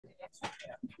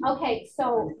Okay,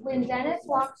 so when Dennis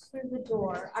walks through the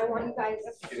door, I want you guys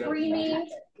screaming,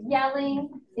 yelling,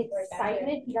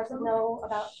 excitement. He doesn't know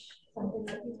about something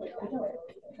that he's doing.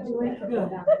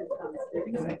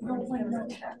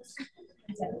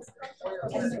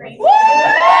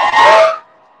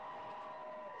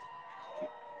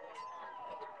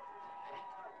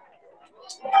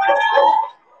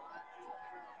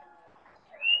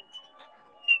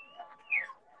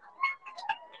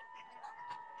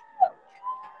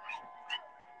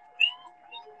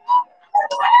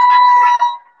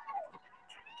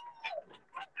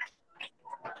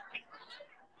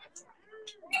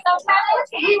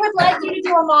 We would like you to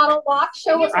do a model walk.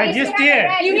 Show us. I just did.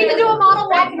 You need to do a model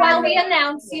walk while we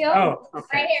announce you. Oh, okay.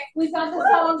 Right here. We've got the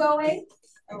song going.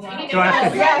 Do I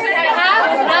have to?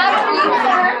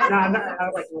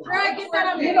 Get that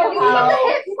up. You got the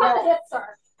hip. You got the hip, sir.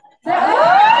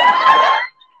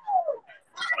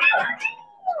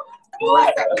 Do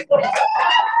it, baby.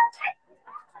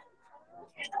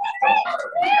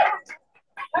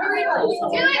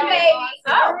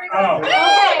 Oh. Okay.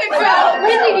 So,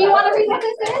 Lindsay, do you want to read what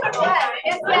this is?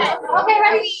 Yes. Okay,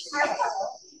 ready?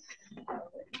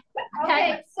 Okay,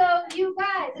 so you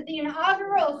guys, the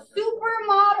inaugural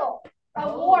Supermodel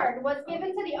Award was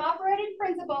given to the operating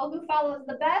principal who follows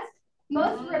the best,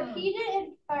 most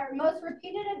repeated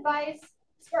advice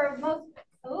for most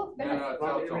repeated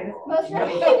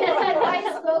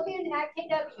advice spoken at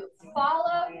KW.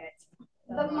 Follow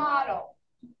the model.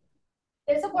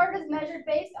 This award is measured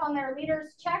based on their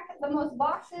leaders check the most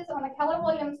boxes on the Keller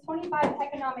Williams 25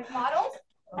 economic models.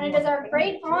 And it is our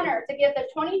great honor to give the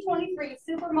 2023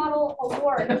 Supermodel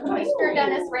Award to Mr.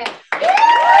 Dennis Rand.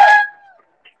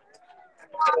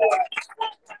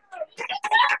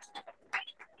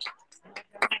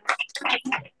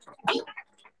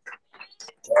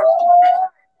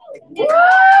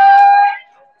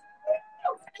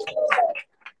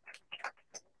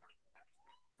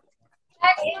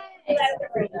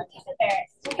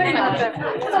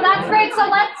 So that's great. So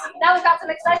now we've got some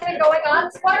excitement going on.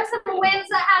 What are some wins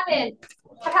that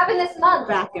have happened this month?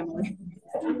 Back, Emily.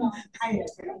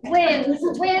 Wins,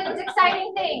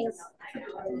 exciting things.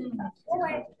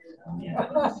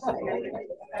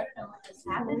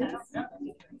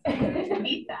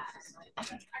 Need that. I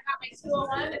got my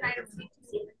 201 and I don't see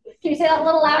C2C. Can you say that a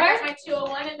little louder? I got my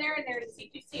 201 in there and there's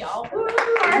C2C all.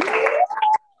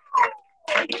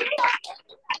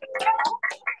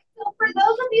 So for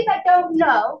those of you that don't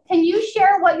know, can you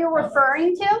share what you're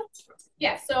referring to?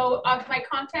 Yeah, so my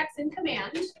contacts in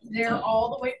command, they're all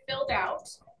the way filled out.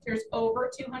 There's over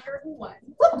 201.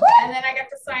 And then I got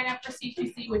to sign up for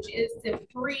C2C, which is the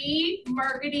free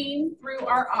marketing through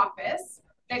our office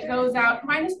that goes out,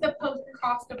 minus the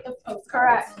cost of the post.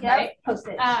 Correct. Right?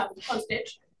 Postage.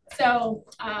 Postage. So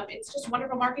it's just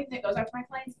wonderful marketing that goes out to my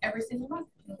clients every single month.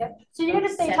 Yep. So you're going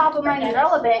to stay top of mind and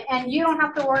relevant, and you don't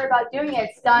have to worry about doing it.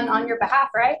 It's done on your behalf,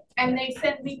 right? And they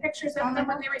send me pictures of them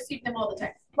when they receive them all the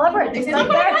time. Love it. They say, look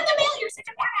what I got in the mail. You're such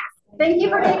a badass. Thank you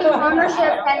for taking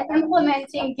ownership and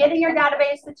implementing, getting your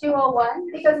database to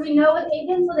 201, because we know with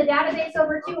agents with a database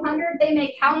over 200, they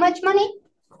make how much money?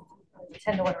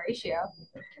 10-to-1 ratio.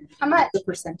 How much? The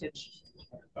percentage.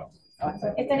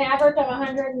 It's an average of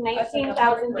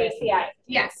 119,000 GCI.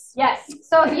 Yes. Yes.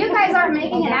 So if you guys are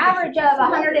making an average of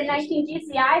 119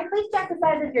 GCI, please check the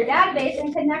size of your database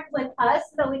and connect with us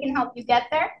so we can help you get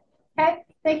there. Okay.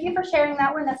 Thank you for sharing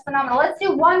that one. That's phenomenal. Let's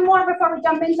do one more before we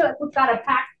jump into it. We've got a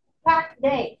packed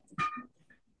day.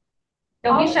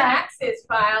 Don't be shy. Taxes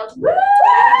filed. Woo!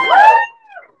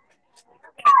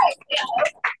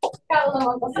 Got a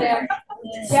little Uncle Sam.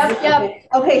 Yep.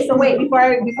 Okay, so wait, before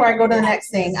I go to the next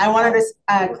thing, I wanted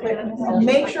to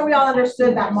make sure we all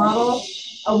understood that model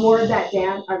award that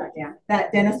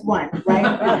that Dennis won,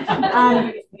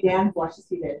 right? Dan watches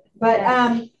he did. But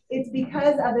it's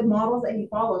because of the models that he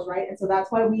follows, right? And so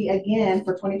that's why we, again,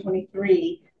 for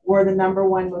 2023, were the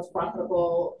 #1 most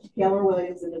profitable Keller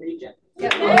Williams in the region.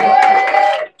 Yep.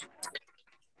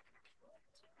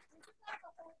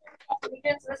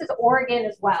 So this is Oregon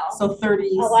as well. So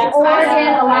 30s.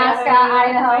 Oregon, Alaska,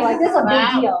 Idaho. Like, this is a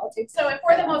big deal. So if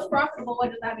we're the most profitable, what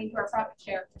does that mean to our profit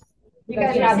share? You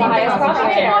guys have the highest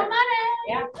profit share. More money.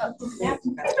 Yeah.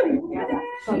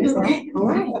 All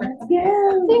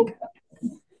right.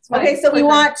 Okay, so we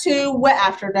want to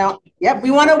we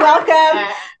want to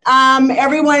welcome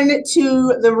everyone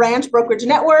to the Ranch Brokerage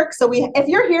Network. So if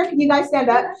you're here, can you guys stand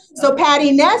up? So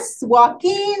Patty Ness,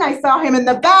 Joaquin, I saw him in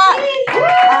the back.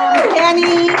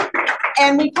 Henny,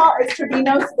 and it's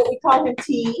Trevino, but we call him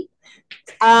T.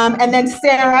 And then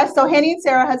Sarah. So Henny and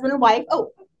Sarah, husband and wife.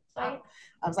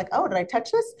 I was like, oh, did I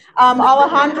touch this?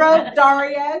 Alejandro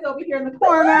Darius over here in the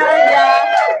corner.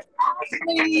 Yeah.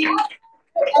 Ashley.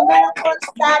 And then of course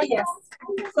Thaddeus.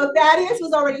 So Thaddeus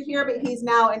was already here, but he's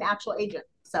now an actual agent.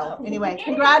 So anyway,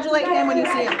 congratulate him when you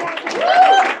see him.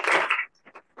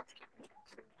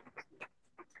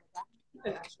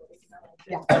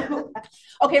 Yeah.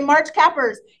 Okay, March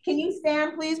cappers. Can you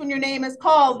stand please when your name is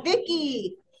called?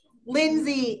 Vicky,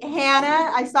 Lindsay,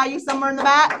 Hannah, I saw you somewhere in the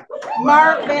back.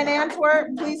 Mark Van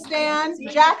Antwerp, please stand.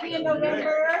 Jackie in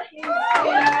November, please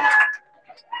stand.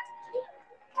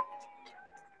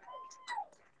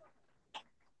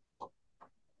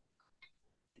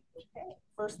 Okay,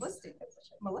 first listing,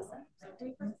 Melissa.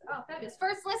 Oh, fabulous.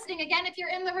 First listing, again, if you're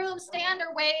in the room, stand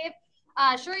or wave.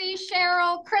 Sheree,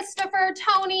 Cheryl, Christopher,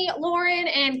 Tony, Lauren,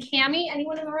 and Cammie.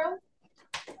 Anyone in the room?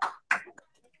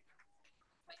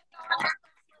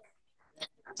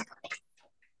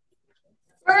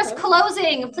 First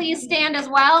closing, please stand as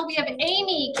well. We have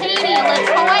Amy, Katie,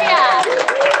 Latoya,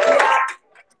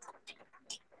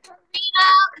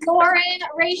 Karina, Lauren,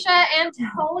 Raisha, and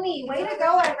Tony. Way to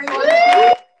go, everyone.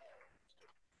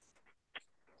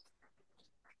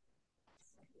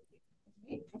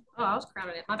 Oh, I was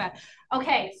crowding it. My bad.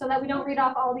 Okay, so that we don't read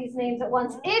off all these names at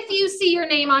once. If you see your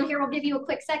name on here, we'll give you a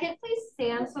quick second. Please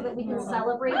stand so that we can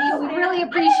celebrate you. We really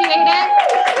appreciate it.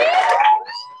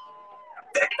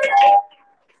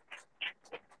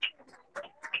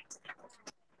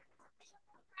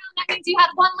 That means you had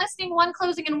one listing, one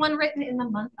closing, and one written in the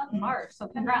month of March. So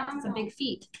congrats, it's a big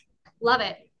feat. Love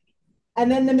it. And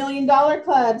then the $1 Million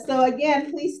Club. So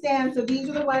again, please stand. So these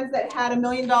are the ones that had $1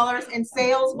 million in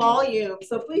sales volume.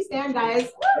 So please stand,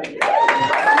 guys.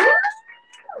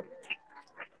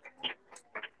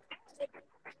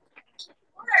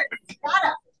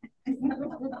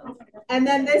 And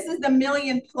then this is the $1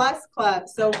 Million Plus Club.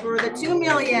 So for the 2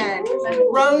 million,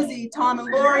 Rosie, Tom, and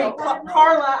Lori,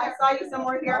 Carla, I saw you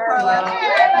somewhere here, Carla.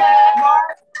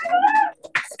 Mark,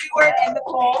 Stuart, and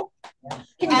Nicole.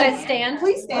 Can you guys stand?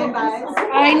 Please stand, guys.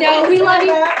 I know, we love you.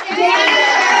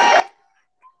 Yeah.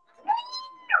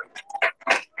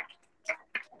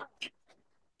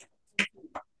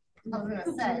 I was gonna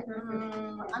say,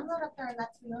 I'm not up there in that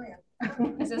 2 million.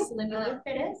 Is this Linda?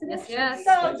 It is. Yes, yes.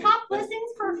 So top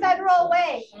listings for Federal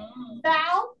Way: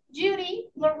 Val,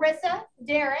 Judy, Larissa,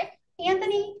 Derek,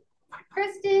 Anthony,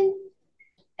 Kristen,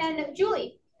 and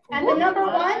Julie. And the number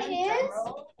one is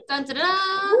Dun, dun,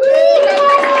 dun.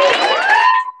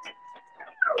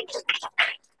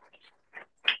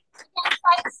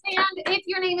 Stand if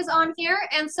your name is on here.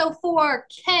 And so for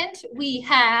Kent, we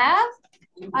have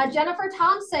Jennifer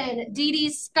Thompson, Dee Dee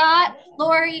Scott,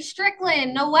 Lori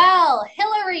Strickland, Noelle,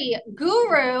 Hillary,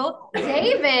 Guru,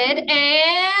 David,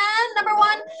 and number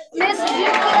one, Miss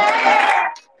Julie.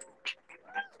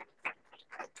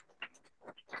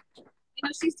 I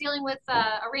know she's dealing with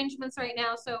arrangements right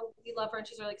now, so we love her and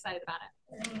she's really excited about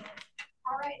it.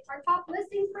 all right. Our top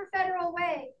listings for Federal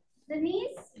Way: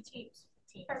 Denise. Teams.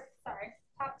 Sorry,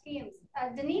 top teams.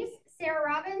 Denise, Sarah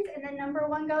Robbins, and then number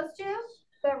one goes to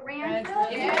the Rancho.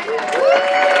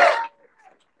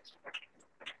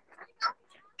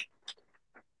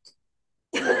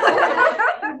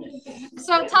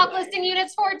 So top listing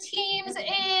units for teams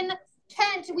in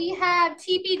Kent, we have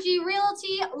TPG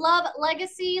Realty, Love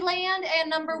Legacy Land, and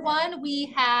number one,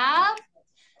 we have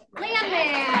Landman.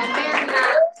 Very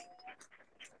nice.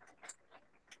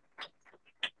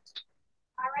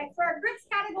 All right, for our groups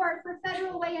category for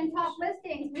Federal Way and top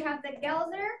listings, we have the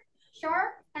Gelzer,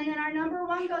 Sharp, and then our number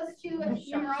one goes to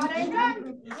Emerald and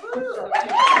Jen.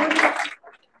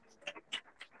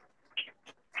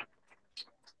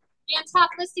 And top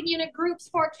listing unit groups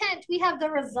for Kent, we have the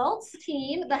Results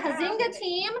team, the Hazinga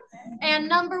team, and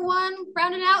number one,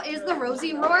 rounding out, is the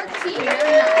Rosie Roar team. Very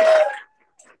nice.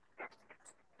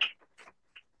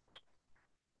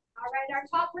 All right, our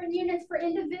top written units for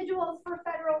individuals for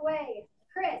Federal Way: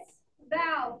 Chris,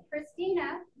 Val,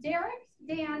 Christina, Derek,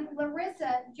 Dan,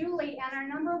 Larissa, Julie, and our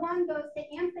number one goes to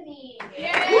Anthony.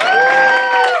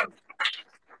 Yeah.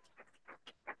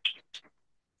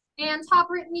 And top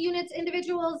written units,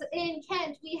 individuals in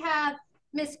Kent, we have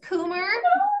Miss Coomer,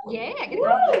 yeah, get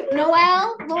it.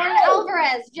 Noelle, Lauren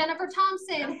Alvarez, Jennifer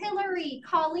Thompson, Hillary,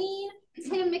 Colleen,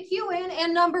 Tim McEwen,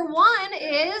 and number one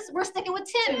is, we're sticking with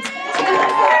Tim's.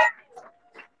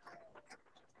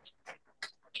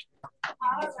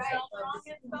 All right.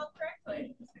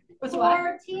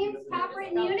 For teams top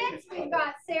written units, we've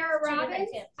got Sarah Robbins,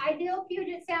 Ideal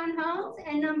Puget Sound Homes,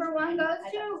 and number one goes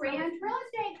to Ranch Real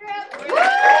Estate Group.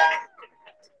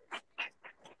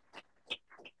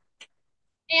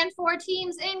 And for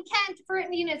teams in Kent, for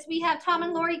units, we have Tom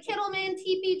and Lori Kittleman,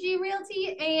 TPG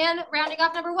Realty, and rounding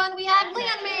off number 1, we have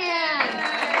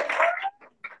Landman.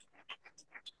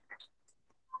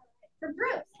 For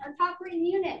groups, our top rated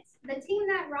units, the team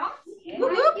that rocks,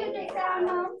 my Puget Sound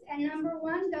Homes, and number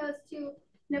 1 goes to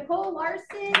Nicole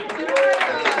Larson.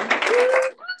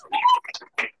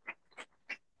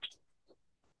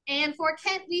 And for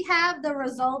Kent, we have the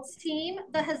results team,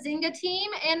 the Hazinga team,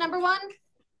 and number 1,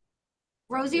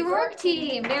 Rosie Rourke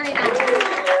team. Very nice. All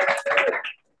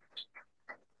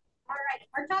right,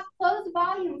 our top closed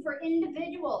volume for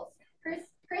individuals,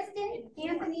 Kristen,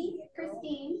 Anthony,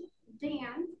 Christine,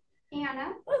 Dan,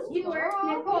 Anna, Stuart,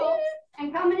 Nicole,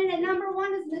 and coming in at number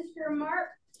 1 is Mr. Mark.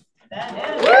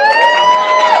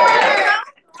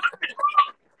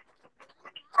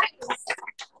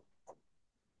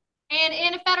 And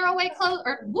in Federal Way close,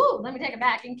 or woo, let me take it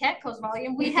back. In Kent close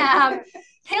volume, we have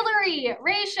Hillary,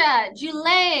 Raisha,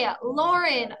 Julie,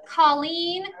 Lauren,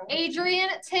 Colleen, Adrian,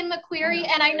 Tim McQuarrie,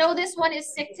 and I know this one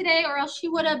is sick today, or else she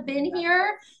would have been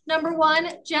here. Number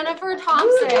 1, Jennifer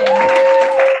Thompson.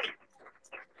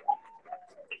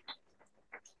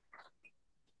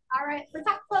 All right, for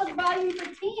top closed volume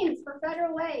for teams for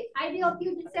Federal Way, Ideal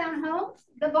Puget Sound Homes,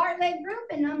 the Bartlett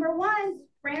Group, and number 1,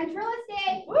 Ranch Real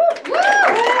Estate. Woo! Woo!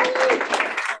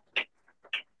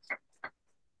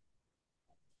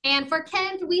 And for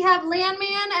Kent, we have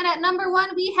Landman, and at number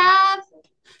 1, we have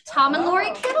Tom and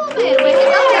Lori Kittleman. Way to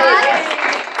go, guys.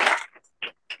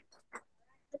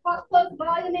 The top closed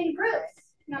volume in groups,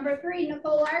 number 3,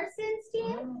 Nicole Larson's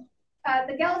team,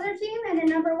 the Gelser team, and then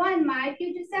number 1, my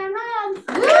Puget Sound Homes.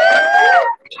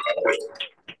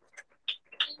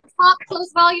 Top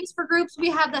closed volumes for groups, we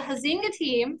have the Hazinga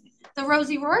team, the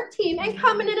Rosie Rourke team, and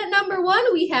coming in at number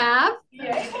 1, we have the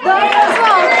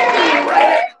results team.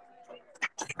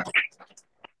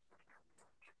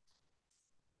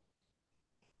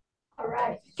 All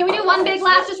right. Can we do one big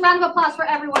last just round of applause for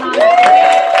everyone on it?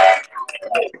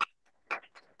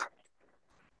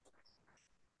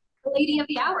 The lady of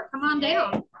the hour, come on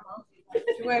down.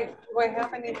 Do I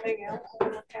have anything else?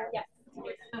 Yes.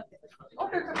 Oh,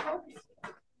 there's a podium.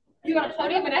 You got a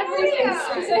podium and everything,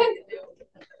 Susan.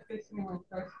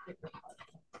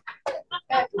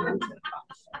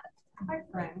 Hi,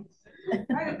 friends.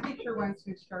 I had a teacher once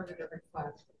who started every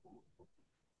class.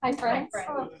 Hi, friends.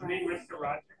 Hello, friends. Mr.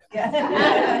 Rogers.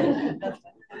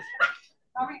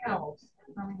 Tommy Howells.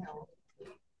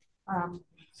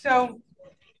 So,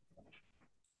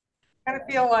 kind of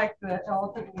feel like the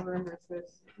elephant in the room is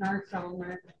this nurse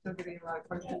element, still getting a lot of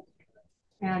questions.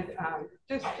 And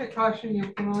just to caution you,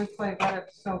 we can only play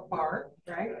that so far,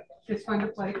 right? It's fun to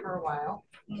play for a while.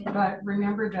 But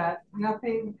remember that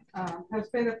nothing has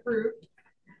been approved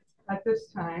at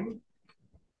this time,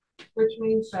 which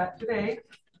means that today,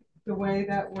 the way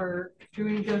that we're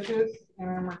doing business in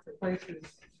our marketplace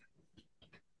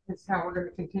is how we're going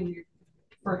to continue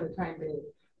for the time being.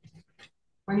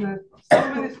 When the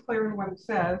settlement is clear in what it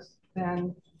says,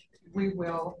 then we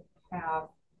will have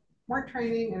more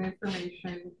training and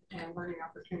information and learning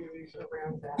opportunities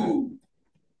around that.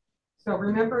 So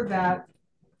remember that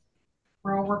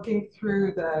we're all working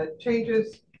through the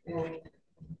changes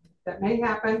that may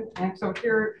happen. And so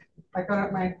here, I got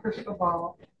up my crystal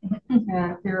ball,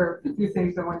 and here are a few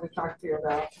things I wanted to talk to you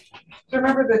about. So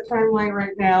remember the timeline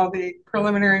right now, the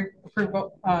preliminary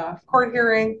approval court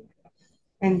hearing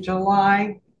in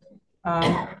July.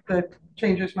 The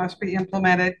changes must be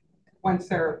implemented once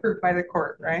they're approved by the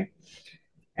court, right?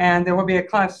 And there will be a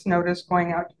class notice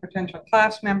going out to potential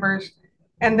class members.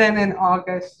 And then in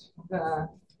August, the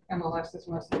MLSs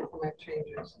must implement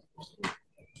changes.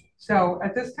 So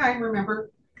at this time,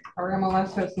 remember, our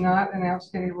MLS has not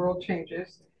announced any rule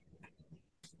changes.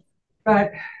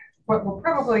 But what will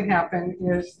probably happen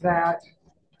is that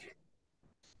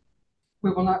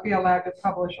we will not be allowed to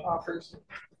publish offers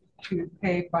to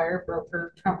pay buyer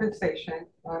broker compensation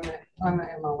on the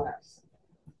MLS.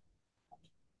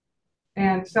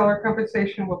 And seller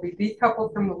compensation will be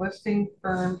decoupled from the listing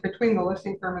firm, between the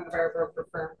listing firm and the buyer broker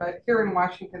firm. But here in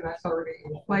Washington, that's already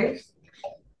in place.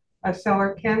 A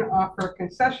seller can offer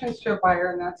concessions to a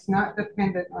buyer, and that's not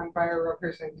dependent on buyer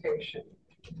representation.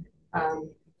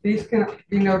 These can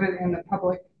be noted in the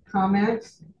public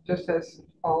comments, just as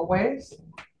always,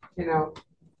 you know,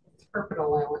 carpet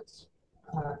allowance,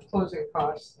 closing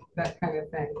costs, that kind of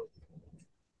thing.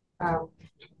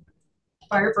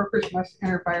 Buyer brokers must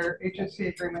enter buyer agency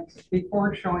agreements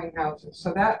before showing houses.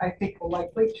 So that I think will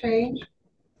likely change.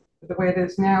 The way it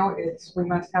is now is we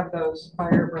must have those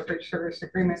buyer brokerage service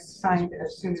agreements signed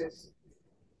as soon as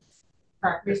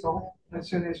practical, as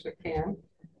soon as we can.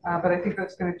 But I think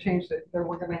that's going to change that.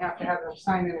 We're going to have them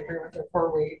sign an agreement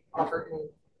before we offer any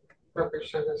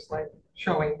brokerage service like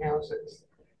showing houses.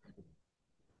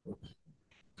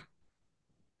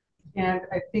 And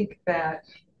I think that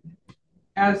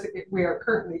as we are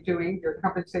currently doing, your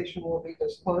compensation will be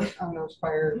disclosed on those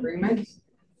buyer agreements.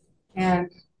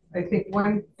 And I think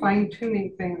one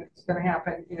fine-tuning thing that's going to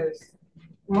happen is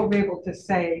we won't be able to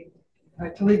say,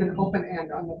 to leave an open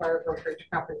end on the buyer brokerage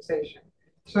compensation.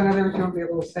 So in other words, you won't be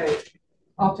able to say,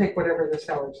 I'll take whatever the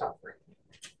seller's offering.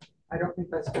 I don't think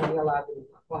that's going to be allowed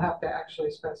anymore. We'll have to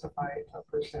actually specify a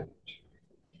percentage.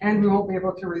 And we won't be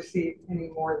able to receive any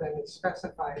more than is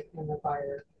specified in the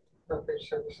buyer brokerage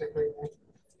service agreement.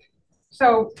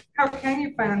 So how can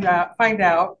you find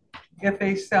out if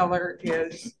a seller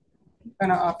is going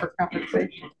to offer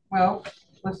compensation? Well,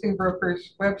 listing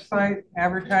broker's website,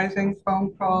 advertising,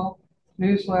 phone call,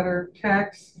 newsletter,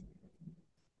 text,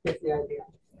 get the idea.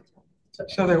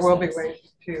 So there will be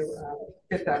ways to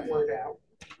get that word out.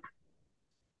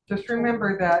 Just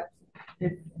remember that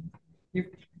if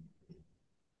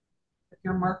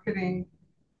you're marketing,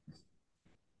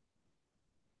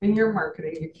 in your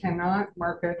marketing, you cannot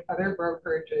market other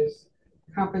brokerages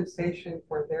compensation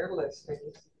for their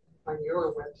listings on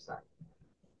your website.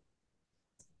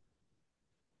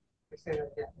 I say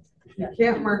that again. You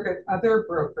can't market other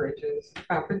brokerages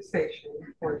compensation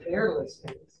for their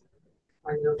listings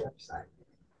on your website.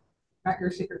 Not your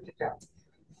secret to tell.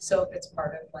 So if it's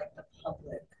part of like the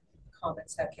public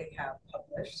comments that they have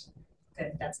published,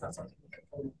 then that's not something we can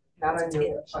pull. Not on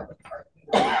your public part.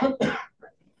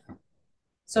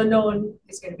 So no one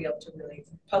is going to be able to really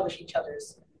publish each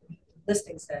other's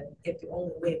listings then if the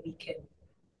only way we can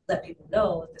let people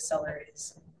know if the seller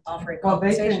is offering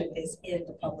compensation is in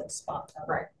the public spot.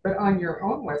 Right, but on your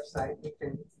own website you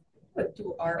can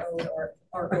do our own or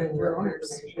our put own in your own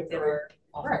workers information within our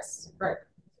office. Right.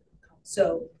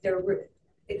 So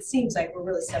it seems like we're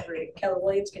really separating. Keller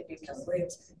Williams can do Keller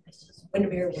Williams,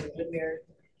 Windermere, Windermere.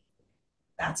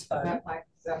 That's fun.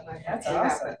 That's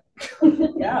awesome.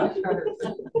 happen. Yeah.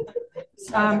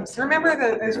 Remember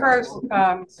that as far as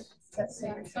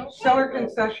seller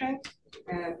concessions,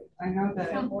 and I know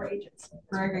that more agents.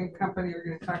 Greg and company are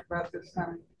going to talk about this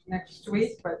next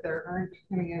week, but there aren't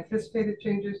any anticipated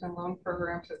changes in loan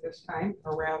programs at this time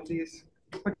around these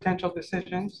potential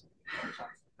decisions.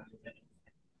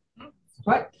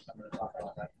 What?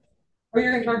 Oh,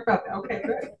 you're going to talk about that. Okay,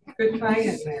 good. Good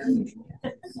tie-in there.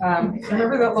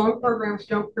 Remember that loan programs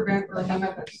don't prevent or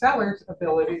limit a seller's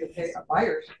ability to pay a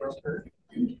buyer's broker.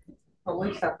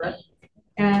 Totally separate.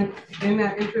 And in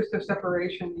that interest of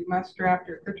separation, you must draft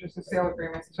your purchase and sale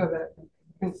agreement so that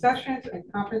concessions and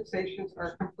compensations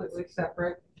are completely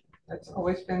separate. It's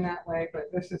always been that way,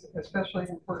 but this is especially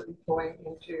important going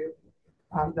into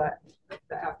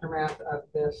the aftermath of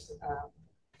this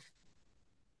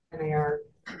NAR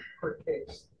court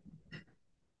case.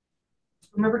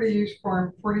 Remember to use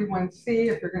Form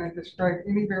 41C if you're going to describe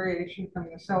any variation from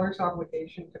the seller's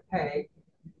obligation to pay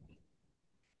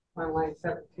on line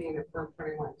 17 of Form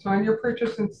 21. So on your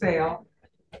purchase and sale,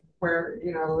 where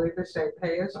it'll either say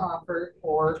pay as offered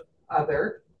or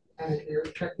other, and if you're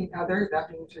checking other, that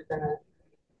means you're going to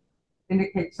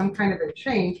indicate some kind of a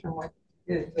change from what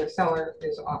the seller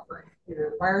is offering.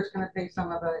 Either the buyer's going to pay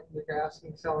some of it, you're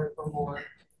asking the seller for more,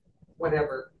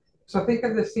 whatever. So think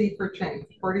of the C for change.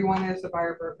 41 is the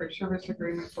buyer brokerage service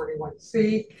agreement.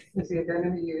 41C is the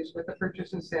addendum used with the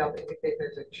purchase and sale to indicate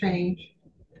there's a change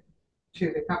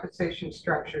to the compensation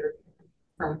structure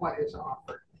from what is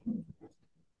offered.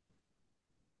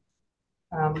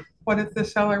 What if the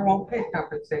seller won't pay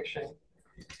compensation?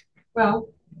 Well,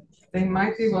 they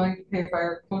might be willing to pay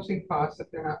buyer closing costs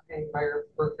if they're not paying buyer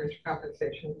brokerage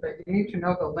compensation, but you need to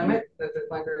know the limit that the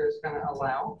lender is going to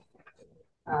allow.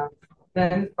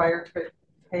 Then buyer could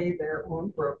pay their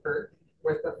own broker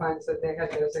with the funds that they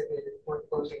had designated for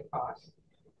closing costs.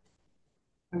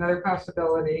 Another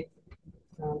possibility,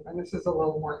 and this is a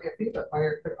little more iffy, but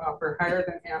buyer could offer higher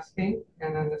than asking,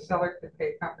 and then the seller could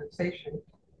pay compensation.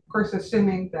 Of course,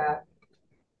 assuming that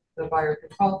the buyer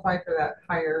could qualify for that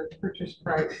higher purchase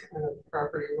price and the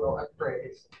property will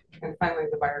appraise. And finally,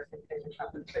 the buyer can pay the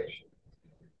compensation.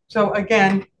 So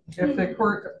again, if the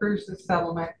court approves the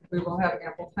settlement, we will have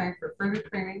ample time for further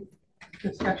training,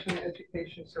 discussion, and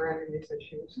education surrounding these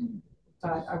issues.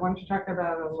 I want to talk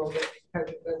about it a little bit because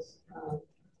it does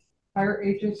buyer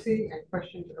agency and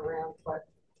questions around what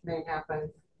may happen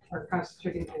are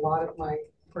constituting a lot of my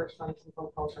correspondence and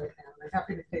phone calls right now. I'm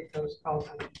happy to take those calls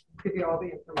and give you all the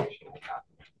information I got.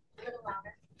 A little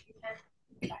louder.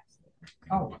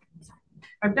 Oh,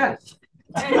 I'm done.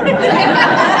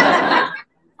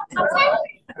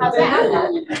 How's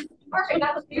that?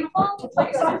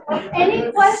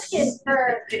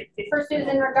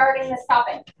 Susan, regarding this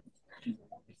topic?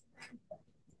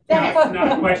 No,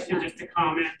 not a question, just a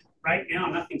comment. Right now,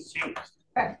 nothing's changed.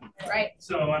 Right.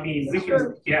 So, I mean, we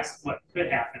can guess what could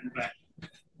happen, but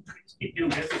just keep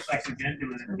doing business like we've been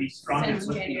doing and be strong and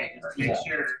looking at it. Make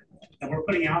sure that we're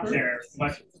putting out there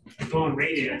what the going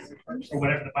rate is or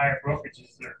whatever the buyer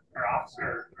brokerages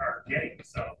are getting.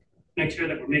 So make sure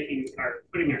that we're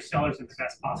putting our sellers in the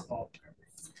best possible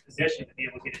position to be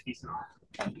able to get a decent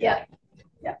offer. Yeah,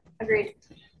 agreed.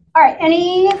 All right,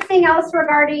 anything else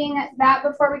regarding that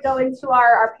before we go into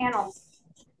our panels?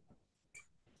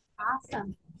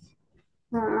 Awesome.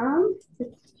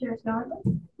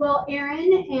 Well,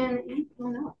 Aaron and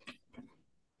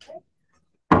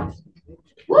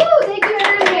woo, thank you,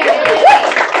 Aaron.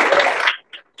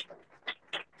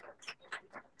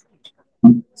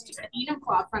 It's just an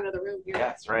Enumclaw front of the room here. Yeah,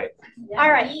 that's right.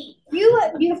 All right, you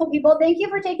beautiful people, thank you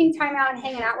for taking time out and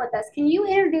hanging out with us. Can you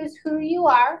introduce who you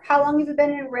are, how long you've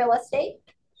been in real estate,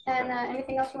 and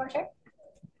anything else you want to share?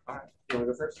 All right, you want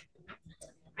to go first?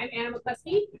 I'm Anna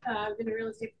McCluskey. I've been in real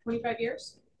estate for 25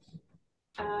 years.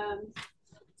 What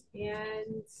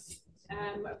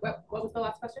was the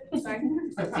last question? Sorry.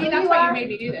 See, that's why you made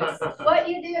me do this. What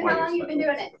you do and how long you've been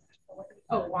doing it?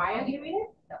 Oh, why I'm doing it?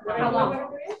 How long?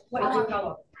 How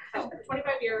long? Oh,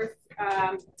 25 years.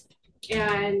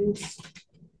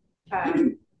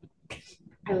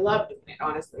 I love doing it,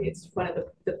 honestly. It's one of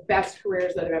the best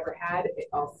careers that I've ever had. It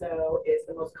also is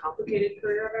the most complicated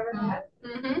career I've ever had.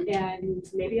 And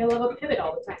maybe I love a pivot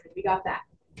all the time, and we got that.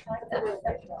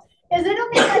 Is it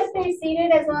okay if I stay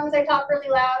seated as long as I talk really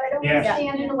loud? I don't want to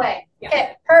stand in the way. Yeah.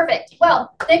 Okay, perfect.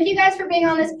 Well, thank you guys for being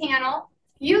on this panel.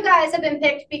 You guys have been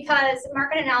picked because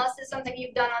market analysis is something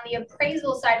you've done on the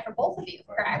appraisal side for both of you,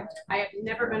 correct? I have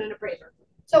never been an appraiser.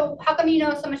 So how come you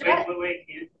know so much about it?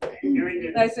 Wait.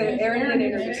 I said Aaron didn't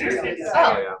introduce Aaron did.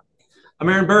 himself. Oh. Yeah. I'm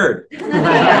Aaron Bird.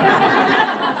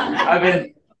 I've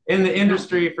been in the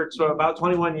industry for about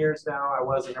 21 years now. I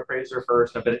was an appraiser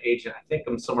first. I've been an agent. I think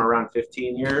I'm somewhere around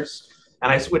 15 years.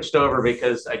 And I switched over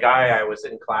because a guy I was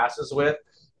in classes with,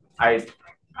 I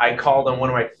called him one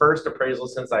of my first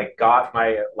appraisals since I got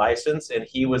my license, and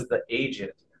he was the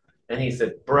agent. And he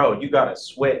said, bro, you got to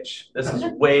switch. This is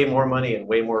way more money and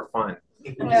way more fun.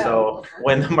 Yeah. So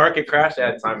when the market crashed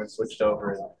at that time, I switched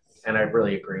over, and I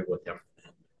really agreed with him.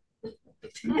 Good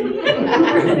to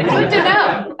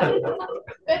know.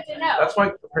 Good to know. That's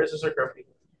why appraisers are grumpy.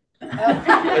 I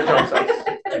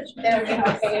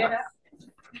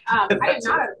am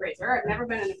not an appraiser. I've never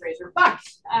been an appraiser, but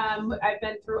I've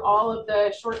been through all of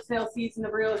the short sale season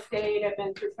of real estate. I've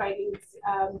been through findings,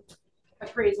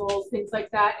 appraisals, things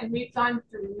like that. And we've gone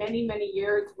through many, many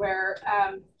years where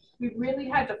we really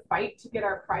had to fight to get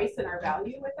our price and our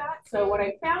value with that. So what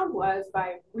I found was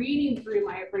by reading through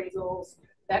my appraisals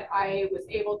that I was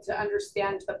able to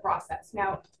understand the process.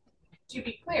 Now, to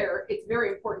be clear, it's very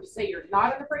important to say you're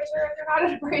not an appraiser if you're not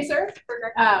an appraiser.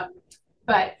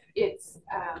 But it's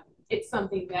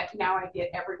something that now I get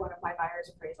every one of my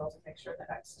buyers' appraisals and make sure that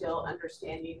I'm still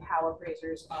understanding how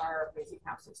appraisers are appraising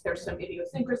houses. There's some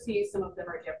idiosyncrasies, some of them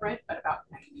are different, but about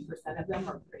 90% of them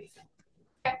are pretty similar.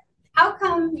 Okay. How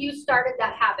come you started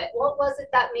that habit? What was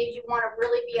it that made you want to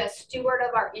really be a steward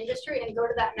of our industry and go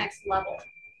to that next level?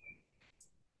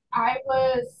 I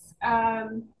was,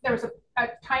 there was a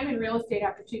time in real estate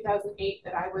after 2008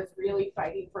 that I was really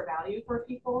fighting for value for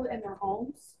people in their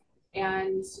homes.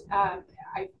 And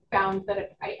I found that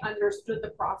if I understood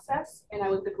the process and I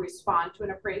would respond to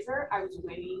an appraiser, I was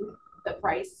winning the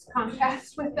price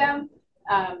contest with them,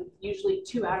 usually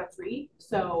 2 out of 3.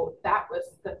 So that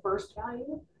was the first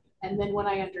value. And then when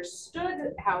I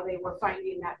understood how they were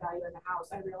finding that value in the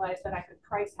house, I realized that I could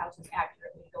price houses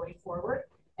accurately going forward.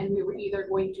 And we were either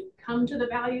going to come to the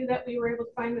value that we were able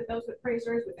to find with those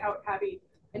appraisers without having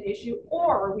an issue,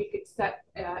 or we could set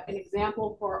an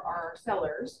example for our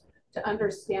sellers to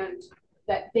understand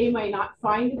that they might not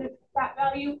find that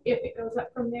value if it goes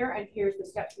up from there, and here's the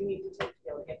steps we need to take to be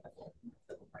able to get the full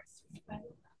price.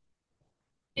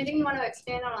 Anything you want to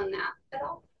expand on that at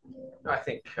all? I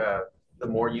think the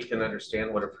more you can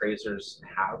understand what appraisers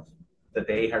have that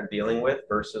they are dealing with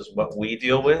versus what we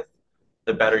deal with,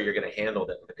 the better you're going to handle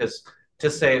them. Because to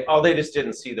say, oh, they just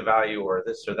didn't see the value or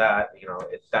this or that, you know,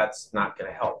 that's not going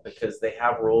to help, because they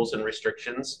have rules and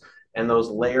restrictions, and those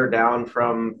layer down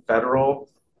from federal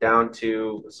down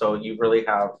to, so you really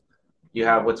have, you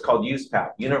have what's called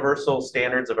USPAP, Universal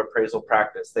Standards of Appraisal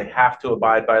Practice. They have to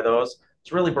abide by those.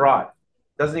 It's really broad.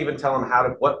 It doesn't even tell them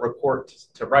what report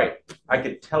to write. I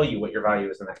could tell you what your value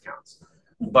is, and that counts.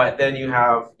 But then you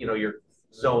have, you know, your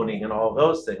zoning and all of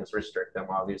those things restrict them,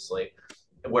 obviously.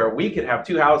 Where we could have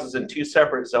 2 houses in 2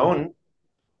 separate zones,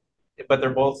 but they're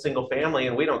both single family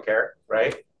and we don't care,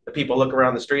 right? The people look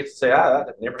around the streets and say,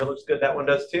 that neighborhood looks good, that one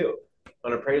does too.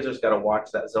 An appraiser's got to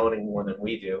watch that zoning more than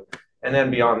we do. And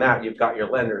then beyond that, you've got your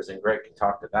lenders, and Greg can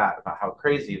talk to that about how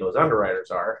crazy those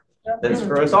underwriters are that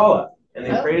screw us all up. And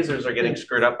the appraisers are getting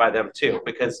screwed up by them too,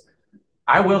 because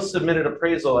I will submit an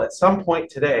appraisal at some point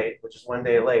today, which is one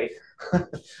day late,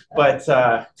 but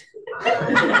don't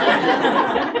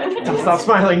stop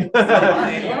smiling.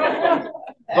 But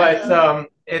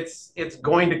it's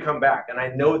going to come back, and I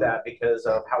know that because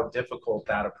of how difficult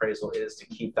that appraisal is to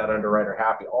keep that underwriter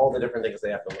happy, all the different things they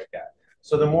have to look at.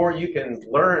 So the more you can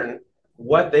learn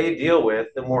what they deal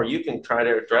with, the more you can try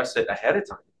to address it ahead of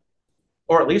time,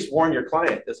 or at least warn your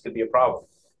client this could be a problem.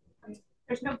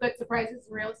 There's no good surprises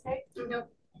in real estate.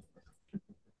 Nope.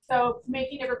 So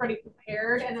making everybody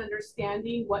prepared and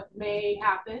understanding what may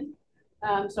happen.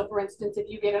 So for instance, if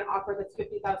you get an offer that's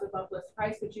 $50,000 above list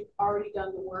price, but you've already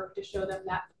done the work to show them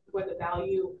that where the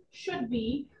value should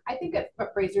be, I think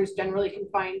appraisers generally can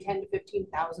find 10 to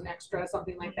 15,000 extra,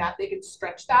 something like that. They can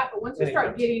stretch that, but once you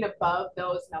start getting above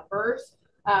those numbers,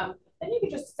 then you can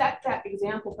just set that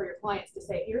example for your clients to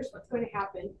say, here's what's going to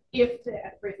happen if the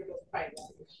appraiser goes find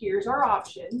us. Here's our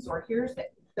options, or here's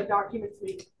the documents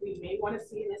we may want to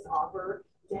see in this offer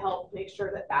to help make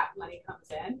sure that that money comes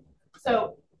in.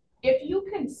 So if you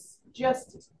can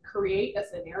just create a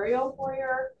scenario for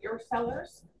your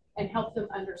sellers and help them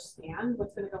understand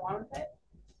what's going to go on with it,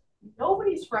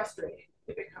 nobody's frustrated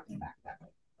if it comes back that way,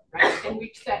 right? And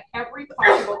we set every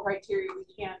possible criteria we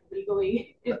can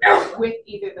legally with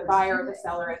either the buyer or the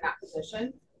seller in that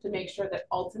position to make sure that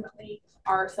ultimately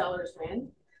our sellers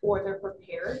win or they're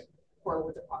prepared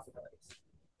for the possibilities.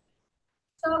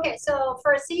 So, okay, so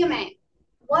for a CMA,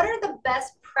 what are the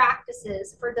best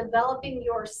practices for developing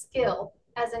your skill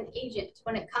as an agent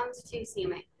when it comes to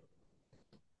CMA?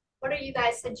 What do you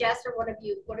guys suggest, or what have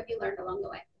you learned along the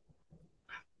way?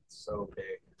 So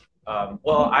big.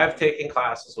 Well, I've taken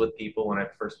classes with people when I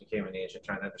first became an agent,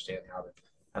 trying to understand how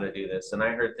to do this, and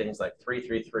I heard things like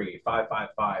 333,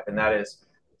 555, and that is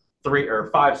 3 or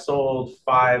 5 sold,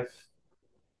 5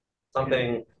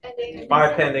 something,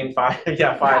 5 pending, 5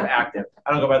 active.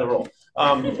 I don't go by the rule.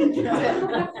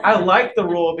 I like the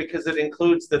rule because it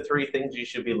includes the 3 things you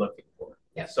should be looking for.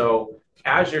 Yeah. So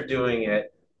as you're doing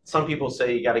it, some people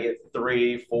say you got to get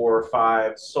 3, 4,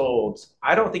 5 solds.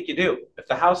 I don't think you do. If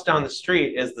the house down the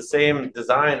street is the same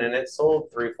design and it sold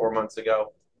 3, 4 months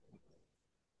ago,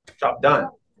 job done.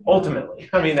 Ultimately,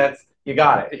 I mean, that's, you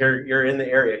got it. You're in the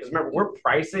area. Because remember, we're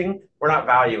pricing, we're not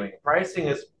valuing. Pricing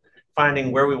is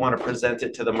finding where we want to present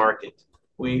it to the market.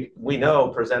 We know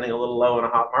presenting a little low in a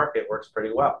hot market works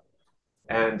pretty well.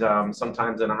 And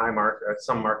sometimes in a high market,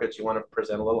 some markets you want to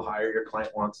present a little higher, your client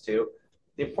wants to.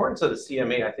 The importance of the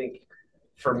CMA, I think,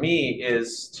 for me,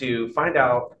 is to find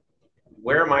out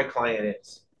where my client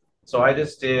is. So I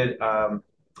just did, I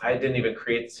didn't even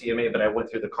create the CMA, but I went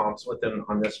through the comps with them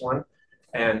on this one.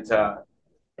 And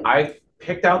I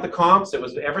picked out the comps. It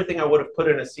was everything I would have put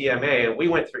in a CMA, and we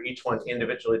went through each one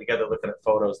individually together, looking at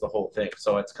photos, the whole thing.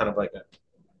 So it's kind of like a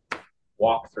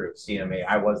walkthrough CMA.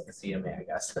 I was the CMA, I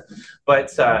guess.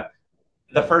 But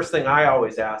the first thing I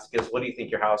always ask is, what do you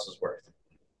think your house is worth?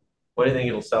 What do you think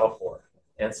it'll sell for?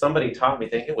 And somebody taught me, I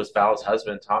think it was Val's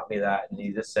husband, taught me that, and he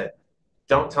just said,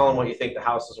 don't tell them what you think the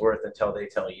house is worth until they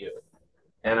tell you.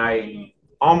 And I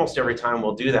almost every time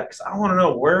will do that because I want to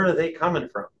know, where are they coming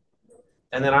from?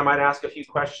 And then I might ask a few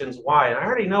questions why, and I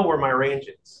already know where my range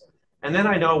is. And then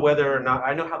I know whether or not,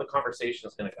 I know how the conversation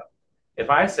is going to go. If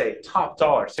I say top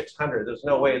dollar, 600, there's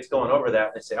no way it's going over that.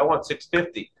 And they say, I want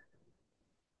 650.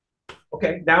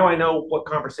 Okay, now I know what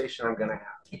conversation I'm going to have.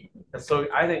 And so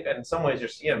I think in some ways your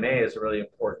CMA is really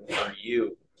important for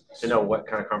you to know what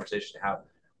kind of conversation to have.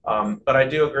 But I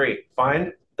do agree.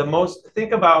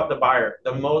 Think about the buyer,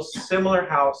 the most similar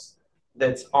house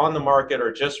that's on the market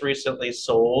or just recently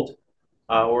sold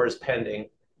or is pending,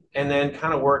 and then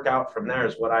kind of work out from there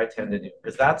is what I tend to do,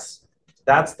 because that's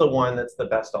the one that's the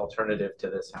best alternative to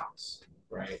this house,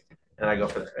 right? And I go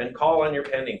for there. And call on your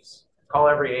pendings. Call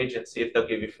every agent, see if they'll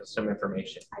give you some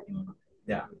information.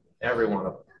 Yeah, every one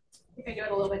of them. I think I do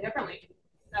it a little bit differently.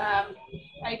 I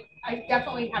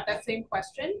definitely have that same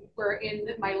question. We're in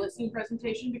my listing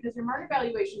presentation, because your market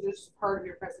valuation is just part of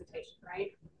your presentation,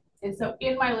 right? And so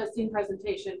in my listing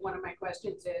presentation, one of my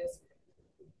questions is,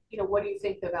 what do you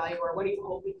think the value, or what are you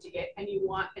hoping to get? And you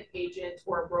want an agent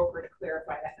or a broker to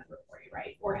clarify that number for you,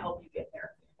 right? Or help you get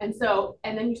there. And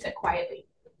then you said quietly,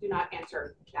 do not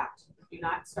answer that. Do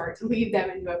not start to lead them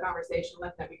into a conversation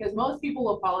with them, because most people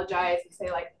will apologize and say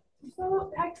like, I saw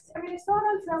it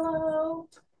on Zillow.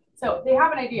 So they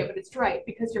have an idea, but it's right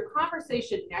because your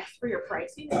conversation next for your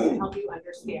pricing is going to help you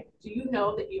understand. Do you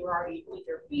know that you already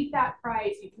either beat that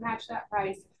price, you can match that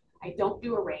price? I don't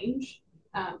do a range.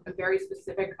 I'm very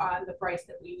specific on the price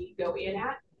that we go in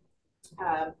at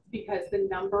because the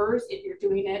numbers, if you're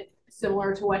doing it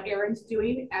similar to what Aaron's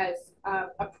doing as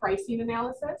a pricing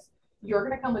analysis, you're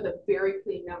going to come with a very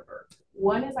clean number.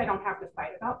 One is I don't have to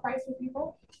fight about price with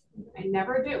people. I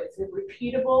never do. It's a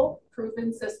repeatable,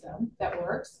 proven system that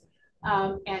works.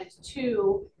 And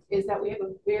two is that we have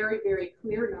a very, very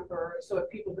clear number. So if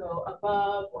people go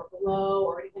above or below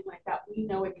or anything like that, we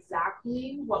know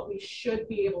exactly what we should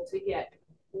be able to get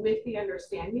with the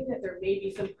understanding that there may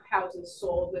be some houses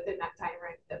sold within that time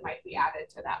frame that might be added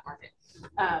to that market.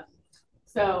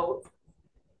 So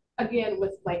again,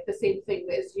 with like the same thing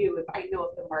as you, if I know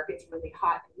if the market's really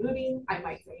hot and moving, I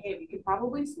might say, hey, we can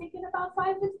probably sneak in about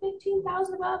 5,000 to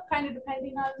 15,000 above, kind of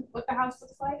depending on what the house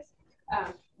looks like.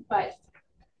 But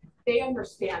they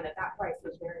understand that that price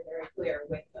was very, very clear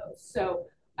with those. So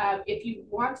if you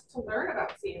want to learn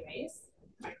about CMAs,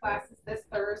 my class is this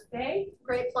Thursday.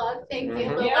 Great plug. Thank you.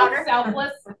 Mm-hmm. Yeah,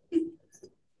 selfless.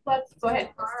 Let's go ahead.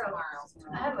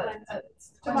 I have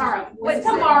Tomorrow. But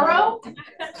tomorrow,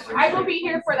 I will be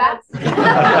here for that.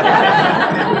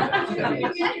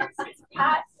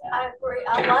 I agree.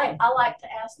 I like to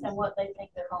ask them what they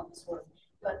think their home is worth.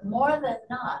 But more than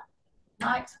not,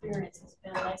 my experience has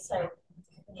been they say,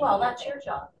 well, that's your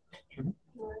job.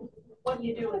 What do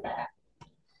you do with that?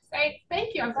 Say,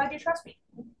 thank you. I'm glad you trust me.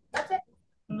 That's it.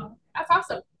 That's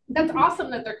awesome. That's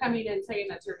awesome that they're coming in saying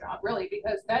that's your job, really,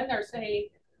 because then they're saying,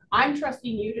 I'm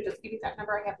trusting you to just give me that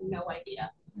number. I have no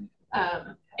idea.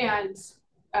 I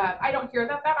don't hear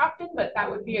that often, but that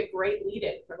would be a great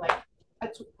lead-in for like,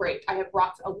 that's great. I have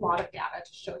brought a lot of data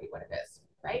to show you what it is,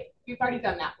 right? You've already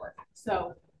done that work.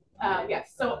 So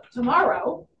yes, so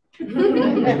tomorrow,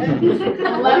 11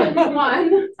 to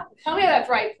 1, tell me that's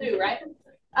right too, right?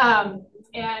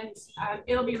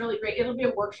 It'll be really great. It'll be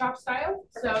a workshop style,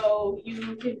 so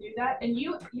you can do that. And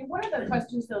you one of the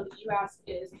questions though that you asked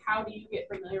is how do you get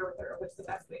familiar with it, or what's the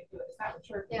best way to do it? Is that what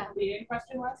your leading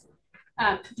question was?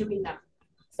 Doing them.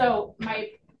 So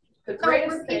the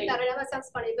greatest thing. That. I know that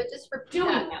sounds funny, but just for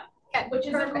doing them. Okay, which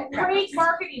is a great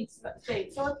marketing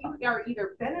thing. So if you are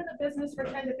either been in the business for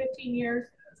 10 to 15 years,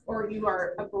 or you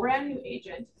are a brand new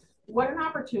agent, what an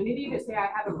opportunity to say, I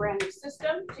have a brand new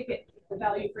system to get the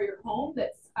value for your home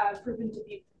that's proven to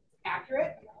be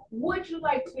accurate. Would you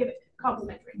like to give it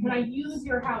complimentary? Can I use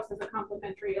your house as a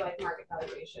complimentary like market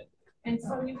valuation? And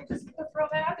so you can just throw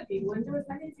that out to people and do as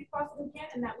many as you possibly can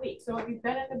in that week. So if you've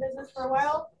been in the business for a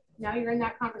while, now you're in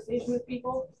that conversation with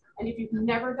people. And if you've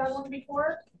never done one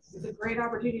before, it's a great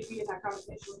opportunity to be in that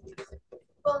conversation with people.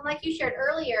 Well, like you shared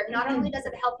earlier, not only does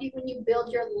it help you when you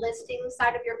build your listing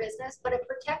side of your business, but it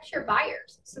protects your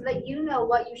buyers so that you know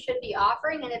what you should be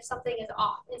offering and if something is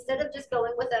off. Instead of just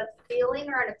going with a feeling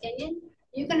or an opinion,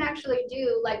 you can actually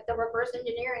do like the reverse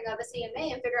engineering of a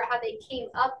CMA and figure out how they came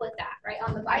up with that, right,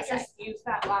 on the buy side. I just used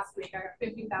that last week. I got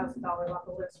 $50,000 off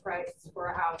the list price for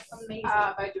a house. Amazing.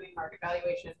 By doing market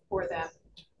valuation for them.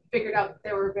 Figured out that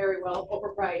they were very well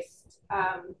overpriced.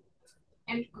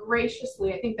 And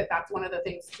graciously, I think that's one of the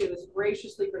things too, is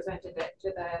graciously presented it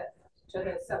to the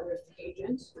seller's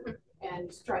agent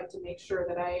and tried to make sure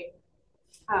that I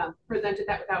presented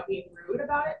that without being rude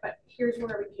about it. But here's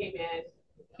where we came in.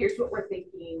 Here's what we're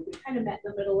thinking. We kind of met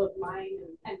in the middle of mine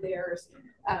and theirs.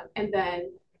 And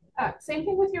then same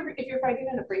thing with if you're finding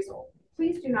an appraisal.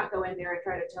 Please do not go in there and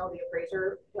try to tell the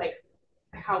appraiser like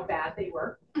how bad they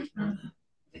were.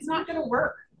 It's not going to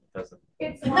work.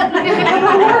 It's not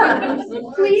going to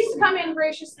work. Please come in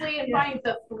graciously and find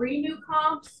the 3 new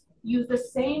comps. Use the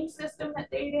same system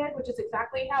that they did, which is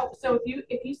exactly how. So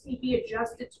if you see he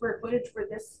adjusted square footage for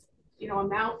this,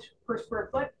 amount per square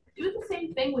foot, do the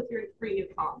same thing with your 3 new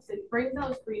comps and bring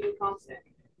those 3 new comps in.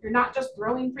 You're not just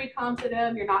throwing 3 comps at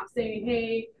them. You're not saying,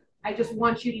 hey, I just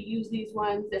want you to use these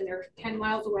ones and they're 10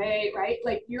 miles away, right?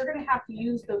 Like you're going to have to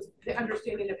use the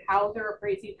understanding of how they're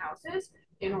appraising houses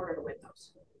in order to win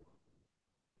those.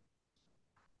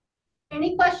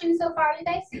 Any questions so far, you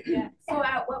guys? Yeah. So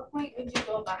at what point would you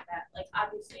go about that? Like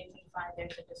obviously if you find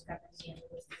there's a discrepancy in the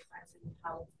listing price and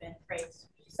how it's been appraised.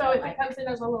 So if it comes in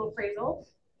as a little appraisal,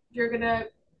 you're gonna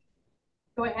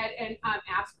go ahead and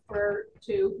ask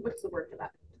what's the word for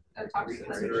that?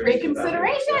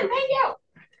 Reconsideration. Thank you.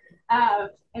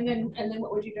 And then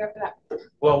what would you do after that?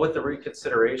 Well, with the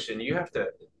reconsideration,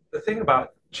 the thing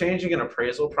about changing an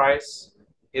appraisal price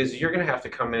is you're going to have to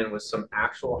come in with some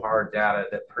actual hard data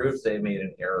that proves they made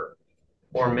an error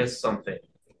or missed something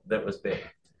that was big.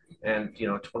 And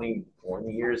 21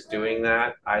 years doing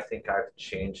that, I think I've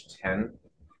changed 10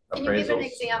 appraisals. Can you give an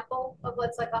example of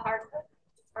what's like a hard?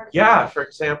 Yeah, for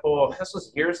example, this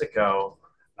was years ago,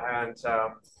 and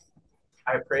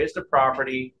I appraised a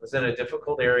property. It was in a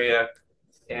difficult area,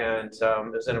 and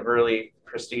it was in a really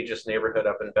prestigious neighborhood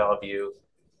up in Bellevue.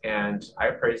 And I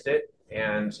appraised it,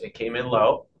 and it came in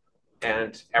low,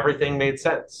 and everything made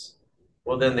sense.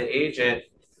 Well, then the agent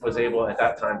was able at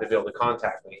that time to be able to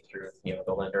contact me through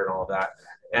the lender and all of that.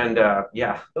 And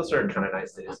yeah, those are kind of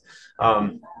nice days.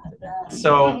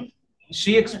 So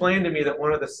she explained to me that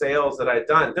one of the sales that I'd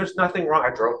done, there's nothing wrong.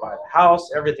 I drove by the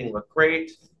house, everything looked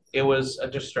great. It was a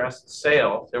distressed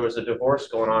sale. There was a divorce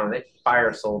going on, and they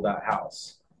fire sold that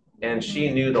house. And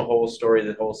she knew the whole story,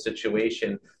 the whole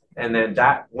situation. And then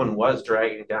that one was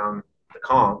dragging down the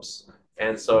comps.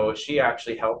 And so she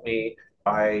actually helped me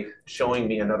by showing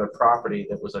me another property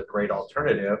that was a great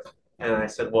alternative. And I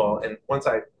said, well, and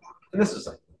this is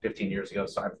like 15 years ago,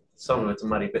 so some of it's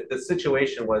muddy, but the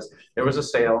situation was there was a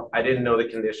sale. I didn't know the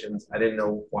conditions. I didn't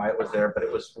know why it was there, but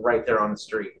it was right there on the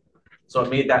street. So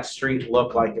it made that street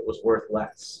look like it was worth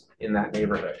less in that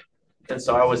neighborhood. And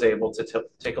so I was able to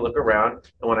take a look around.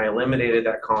 And when I eliminated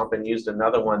that comp and used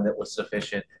another one that was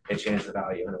sufficient, it changed the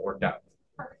value and it worked out.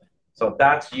 So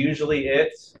that's usually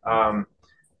it.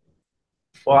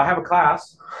 Well, I have a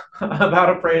class about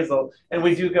appraisal, and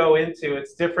we do go into,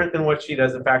 it's different than what she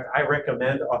does. In fact, I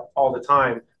recommend all the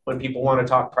time when people want to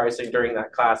talk pricing during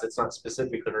that class, it's not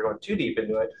specifically we're going too deep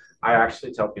into it. I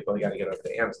actually tell people you got to get over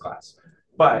to Anna's class.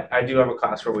 But I do have a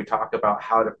class where we talk about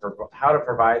how to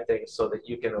provide things so that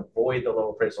you can avoid the low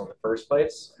appraisal in the first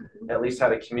place, at least how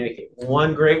to communicate.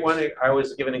 One great one, I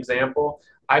always give an example.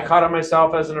 I caught it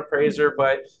myself as an appraiser,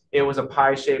 but it was a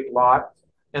pie-shaped lot.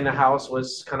 And the house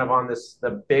was kind of on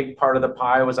the big part of the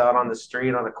pie was out on the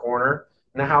street on the corner.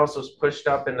 And the house was pushed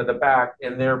up into the back,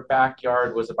 and their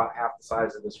backyard was about half the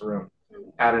size of this room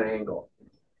at an angle.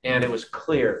 And it was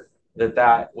clear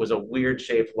that was a weird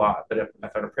shaped lot. But if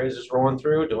an appraiser's rolling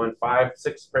through, doing 5,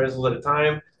 6 appraisals at a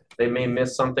time, they may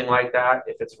miss something like that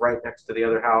if it's right next to the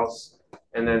other house.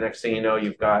 And then next thing you know,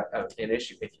 you've got an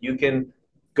issue. If you can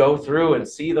go through and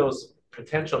see those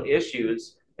potential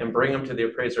issues and bring them to the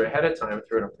appraiser ahead of time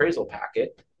through an appraisal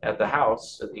packet at the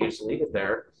house, so that you just leave it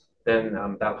there, then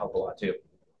that'll help a lot too.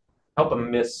 Help them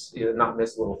not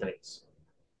miss little things.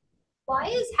 Why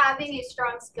is having a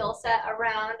strong skill set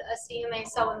around a CMA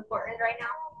so important right now?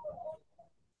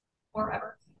 Or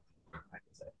ever? I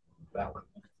can say that one.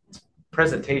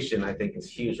 Presentation, I think, is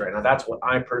huge right now. That's what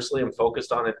I personally am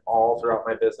focused on all throughout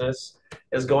my business,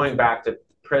 is going back to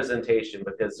presentation,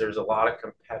 because there's a lot of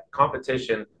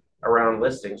competition around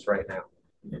listings right now.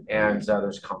 And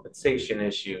there's compensation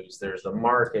issues, there's the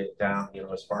market down,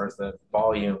 as far as the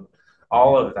volume,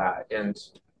 all of that. And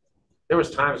there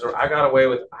was times where I got away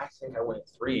with, I think I went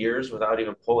 3 years without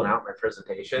even pulling out my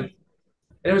presentation.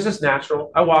 And it was just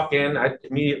natural. I walk in, I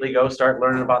immediately go start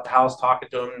learning about the house, talking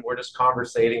to them, and we're just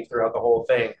conversating throughout the whole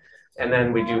thing. And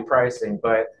then we do pricing.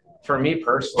 But for me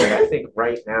personally, I think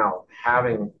right now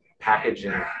having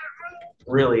packaging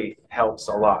really helps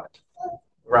a lot,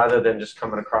 rather than just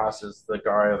coming across as the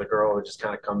guy or the girl who just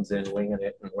kind of comes in winging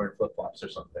it and wearing flip-flops or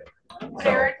something. What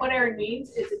Aaron means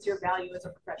is it's your value as a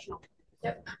professional.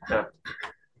 Yep. Yeah.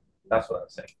 That's what I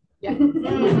was saying. Yeah.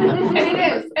 And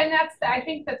it is. And I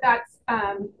think that's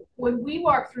when we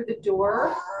walk through the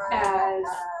door I'm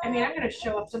going to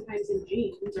show up sometimes in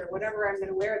jeans or whatever I'm going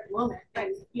to wear at the moment,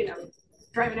 and,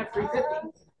 driving up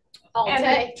 350. All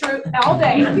day. All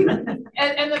day.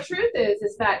 And the truth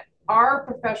is that our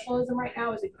professionalism right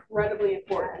now is incredibly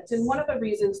important. And one of the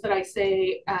reasons that I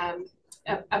say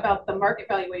about the market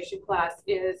valuation class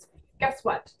is, guess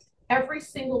what? Every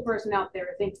single person out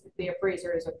there thinks that the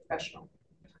appraiser is a professional,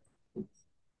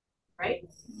 right?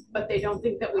 But they don't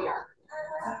think that we are.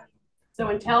 So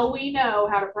until we know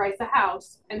how to price a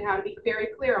house and how to be very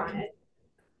clear on it,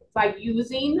 by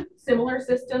using similar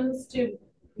systems to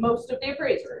most of the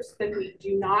appraisers, then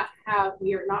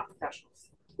we are not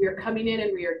professionals. We are coming in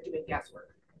and we are doing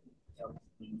guesswork.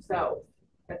 So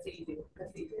that's easy.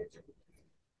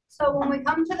 So when we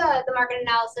come to the market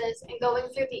analysis and going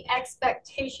through the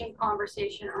expectation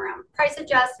conversation around price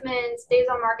adjustments, days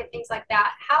on market, things like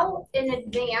that, how in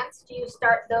advance do you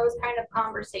start those kind of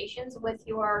conversations with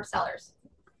your sellers?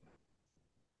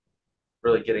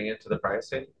 Really getting into the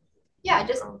pricing? Yeah,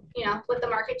 just, with the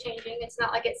market changing, it's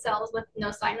not like it sells with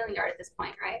no sign in the yard at this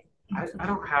point, right? I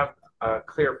don't have a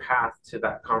clear path to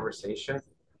that conversation.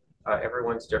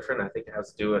 Everyone's different. I think it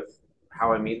has to do with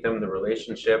how I meet them, the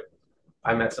relationship.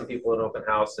 I met some people in open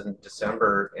house in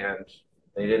December, and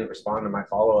they didn't respond to my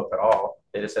follow-up at all.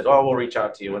 They just said, oh, we'll reach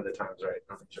out to you when the time's right.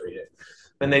 I'm sure you did.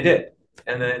 And they did.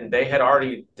 And then they had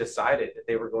already decided that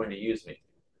they were going to use me.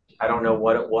 I don't know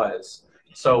what it was.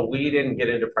 So we didn't get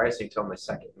into pricing until my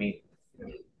second meeting.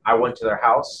 I went to their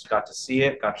house, got to see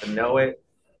it, got to know it.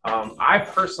 I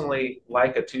personally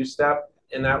like a two-step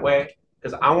in that way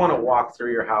because I want to walk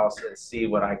through your house and see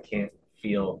what I can't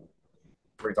feel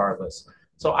regardless.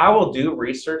 So I will do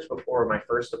research before my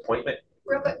first appointment.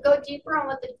 Real quick, go deeper on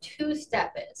what the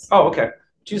two-step is. Oh, okay.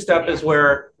 Two-step is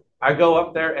where I go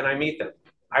up there and I meet them.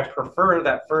 I prefer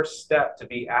that first step to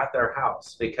be at their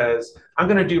house because I'm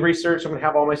going to do research. I'm going to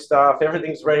have all my stuff.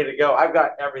 Everything's ready to go. I've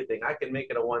got everything. I can make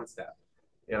it a one-step,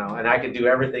 you know, and I can do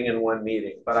everything in one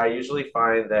meeting. But I usually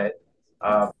find that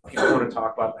people want to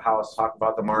talk about the house, talk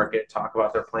about the market, talk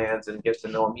about their plans, and get to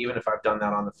know them. Even if I've done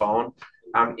that on the phone,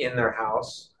 I'm in their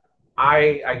house.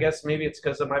 I guess maybe it's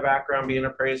because of my background being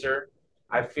an appraiser.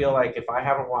 I feel like if I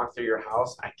haven't walked through your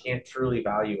house, I can't truly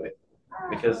value it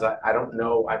because I don't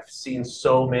know. I've seen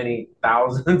so many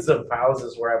thousands of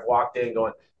houses where I've walked in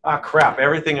going, ah, crap,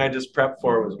 everything I just prepped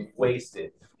for was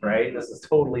wasted, right? This is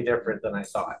totally different than I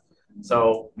thought.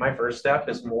 So my first step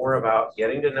is more about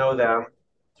getting to know them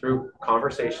through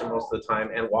conversation most of the time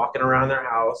and walking around their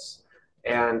house.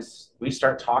 And we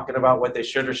start talking about what they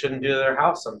should or shouldn't do to their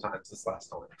house sometimes this last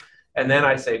time. And then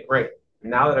I say, great,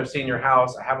 now that I've seen your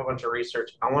house, I have a bunch of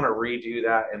research. I want to redo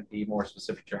that and be more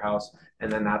specific to your house.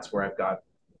 And then that's where I've got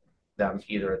them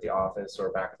either at the office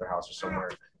or back at their house or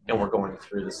somewhere. And we're going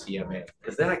through the CMA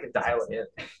because then I can dial it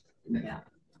in. Yeah.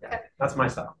 That's my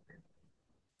style.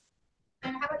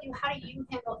 And how about you? How do you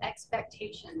handle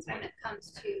expectations when it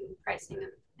comes to pricing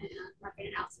and market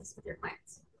analysis with your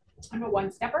clients? I'm a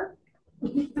one-stepper.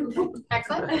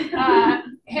 Excellent.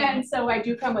 And so I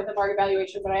do come with a market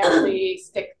evaluation, but I actually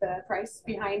stick the price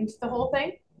behind the whole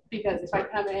thing because if I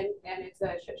come in and it's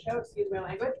a shit show, excuse my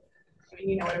language, I mean,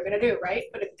 you know what I'm going to do, right?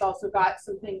 But it's also got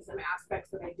some things, some aspects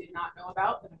that I did not know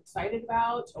about that I'm excited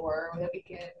about or that we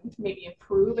can maybe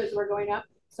improve as we're going up.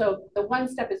 So the one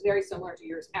step is very similar to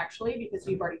yours actually because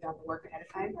you've already done the work ahead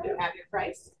of time. You have your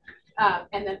price.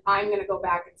 And then I'm going to go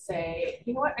back and say,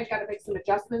 you know what, I've got to make some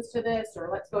adjustments to this, or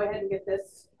let's go ahead and get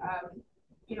this,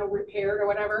 you know, repaired or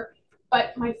whatever.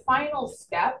 But my final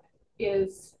step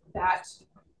is that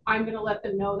I'm going to let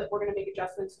them know that we're going to make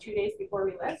adjustments 2 days before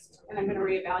we list, and I'm going to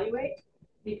reevaluate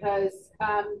because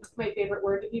my favorite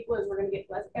word to people is we're going to get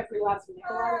every last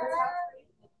nickel out of their house.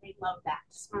 They love that.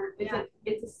 Smart.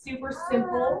 It's a super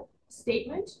simple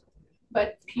statement,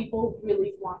 but people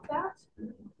really want that.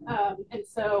 And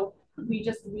so we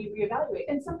reevaluate.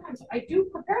 And sometimes I do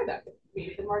prepare them.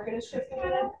 Maybe the market is shifting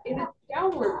in a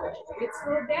downward direction. It's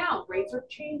slowed down. Rates are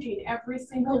changing every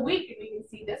single week. And we can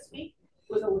see this week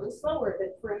was a little slower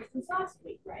than, for instance, last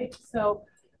week, right? So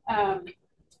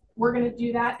we're going to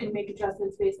do that and make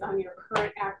adjustments based on your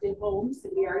current active homes.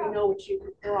 We already know what you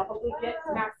can probably get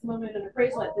maximum in an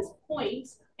appraisal at this point.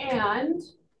 And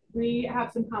we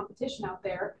have some competition out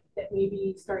there that maybe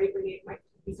we started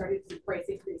some price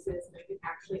increases and we can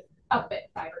actually up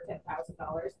it $5,000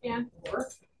 or $10,000, and or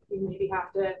we maybe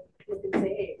have to look and say,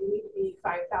 hey, we need to be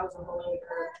 5,000 below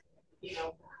your, you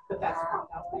know, the best comp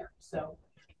out there. So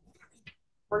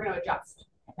we're going to adjust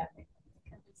and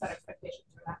set expectations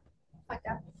for that. Like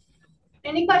that.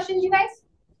 Any questions, you guys?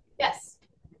 Yes.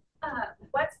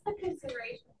 What's the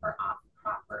consideration for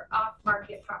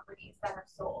off-market properties that have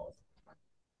sold?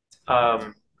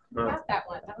 Got that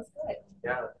one. That was good.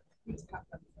 Yeah.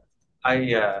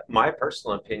 My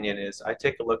personal opinion is I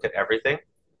take a look at everything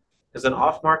because an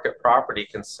off-market property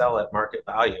can sell at market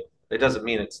value. It doesn't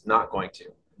mean it's not going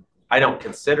to. I don't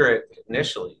consider it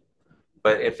initially,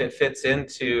 but if it fits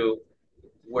into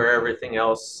where everything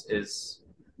else is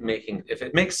if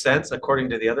it makes sense according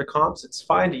to the other comps, it's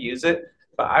fine to use it,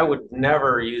 but I would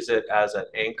never use it as an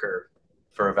anchor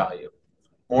for a value.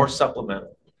 More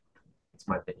supplemental. That's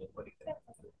my opinion. What do you think?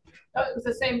 It was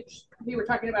the same. We were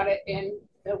talking about it in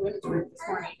the women's group this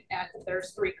morning, and there's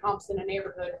 3 comps in a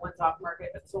neighborhood. One's off market,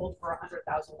 but sold for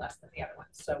 $100,000 less than the other one.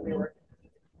 So we were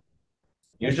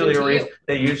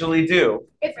they usually do.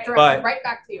 It's directed right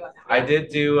back to you on that. I did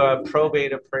do a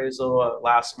probate appraisal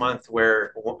last month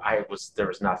where there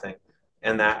was nothing,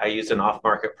 and that I used an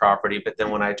off-market property. But then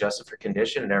when I adjusted for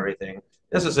condition and everything,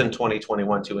 this is in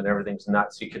 2021 too, and everything's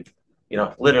nuts. You could, you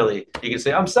know, literally, you can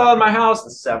say I'm selling my house,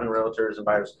 and 7 realtors and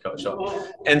buyers could show up.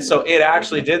 And so it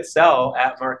actually did sell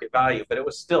at market value, but it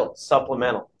was still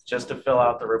supplemental just to fill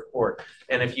out the report.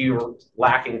 And if you're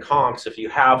lacking comps, if you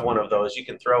have one of those, you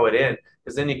can throw it in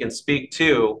because then you can speak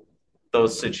to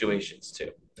those situations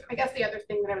too. I guess the other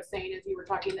thing that I was saying is you were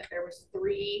talking that there was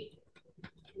 3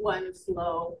 ones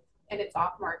low and it's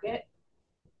off market.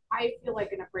 I feel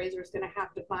like an appraiser is going to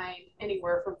have to find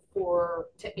anywhere from 4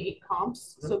 to 8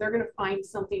 comps. So they're going to find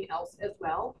something else as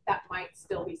well that might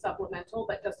still be supplemental,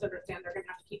 but just understand they're going to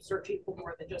have to keep searching for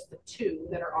more than just the 2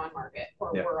 that are on market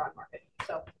or were on market.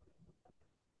 So,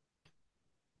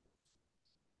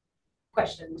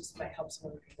 question, just might help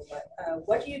some other people, but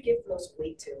what do you give most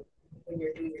weight to when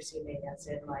you're doing your CMA? As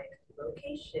in, like,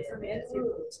 location,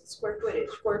 square footage,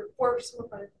 for square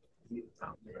footage.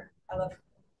 I love.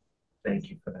 Thank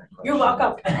you for that question. You're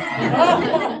welcome.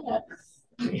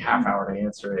 Give me a half hour to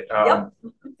answer it. Yep.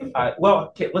 Well,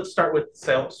 okay, let's start with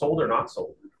sold or not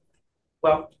sold.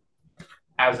 Well,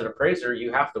 as an appraiser,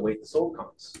 you have to weight the sold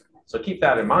comps. So keep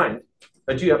that in mind.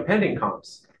 But you have pending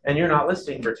comps, and you're not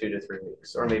listing for 2 to 3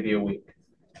 weeks, or maybe a week.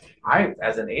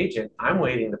 As an agent, I'm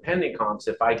weighting the pending comps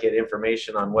if I get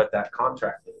information on what that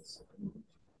contract is.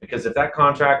 Because if that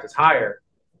contract is higher,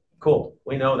 cool,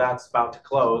 we know that's about to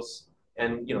close.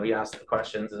 And you ask the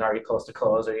questions: are you close to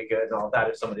close? Are you good? And all that.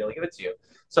 If somebody will give it to you.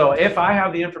 So if I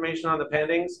have the information on the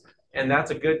pendings and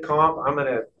that's a good comp, I'm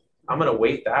gonna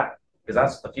weight that because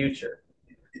that's the future.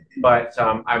 But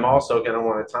I'm also gonna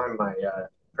want to time my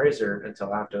appraiser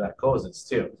until after that closes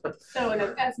too. So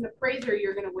as an appraiser,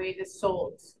 you're going to weigh the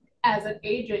solds. As an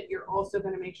agent, you're also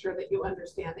going to make sure that you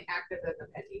understand the active and the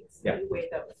pendings. Yeah. And weigh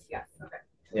those. Yes. Okay.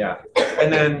 Yeah.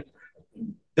 And then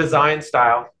design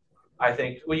style. I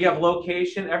think you have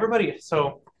location. Everybody.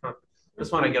 So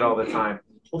this one I get all the time.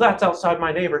 Well, that's outside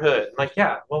my neighborhood. I'm like,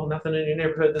 yeah. Well, nothing in your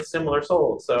neighborhood that's similar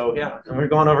sold. So yeah, and we're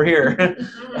going over here.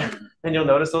 And you'll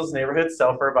notice those neighborhoods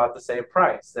sell for about the same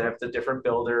price. They have the different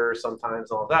builder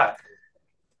sometimes, all that.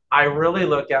 I really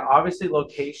look at, obviously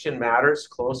location matters,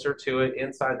 closer to it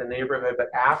inside the neighborhood, but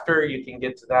after you can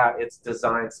get to that, it's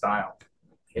design style.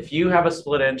 If you have a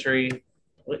split entry,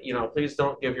 please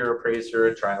don't give your appraiser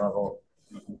a tri-level,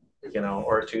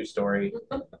 or a 2-story.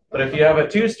 But if you have a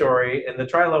 2-story and the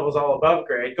tri-level is all above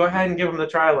grade, go ahead and give them the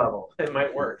tri-level. It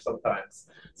might work sometimes.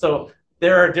 So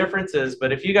there are differences,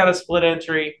 but if you got a split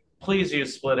entry, please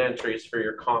use split entries for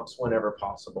your comps whenever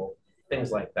possible.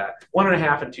 Things like that.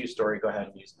 1.5 and 2-story, go ahead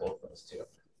and use both those too.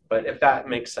 But if that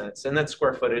makes sense, and then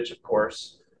square footage, of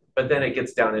course, but then it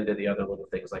gets down into the other little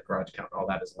things like garage count, all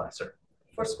that is lesser.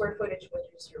 For square footage, what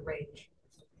is your range?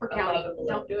 For county,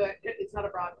 don't do it. It's not a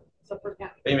broad. So for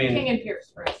county. You mean King and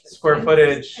Pierce, for instance. Square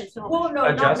footage. Well,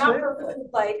 no, not for,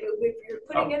 like, if you're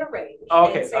putting in a range.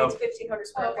 Okay. And say it's 1,500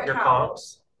 square foot your house.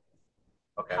 comps.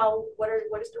 Okay.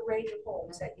 What is the range of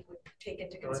homes that you would take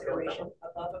into consideration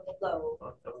above and below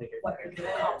what you're doing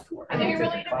comps for? I think it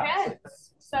really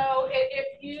depends. So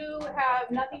if you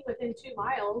have nothing within 2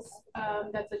 miles,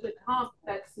 that's a good comp.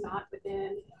 That's not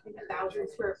within 1,000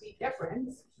 square feet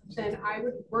difference. Then I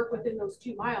would work within those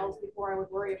 2 miles before I would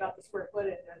worry about the square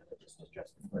footage and just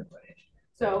adjust the square footage.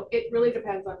 So it really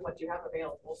depends on what you have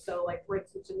available. So like for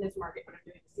instance, in this market, when I'm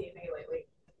doing the CMA lately,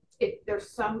 there's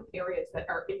some areas that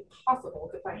are impossible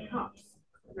to find comps,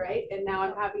 right? And now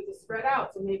I'm having to spread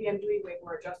out. So maybe I'm doing way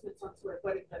more adjustments on square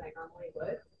footage than I normally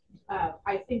would.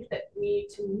 I think that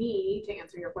to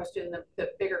answer your question, the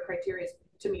bigger criteria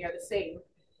to me are the same.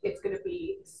 It's going to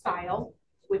be style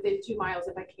within 2 miles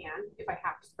if I can. If I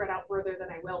have to spread out further, then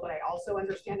I will. But I also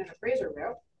understand an appraiser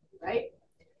route, right?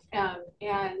 And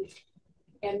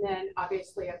then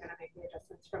obviously I'm going to make the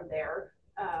adjustments from there.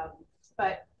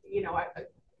 But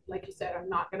like you said, I'm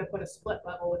not going to put a split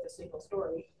level with a single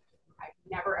story. I've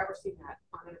never ever seen that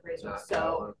on an appraisal.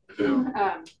 So,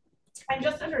 and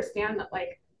just understand that,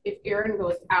 like, if Aaron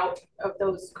goes out of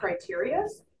those criteria,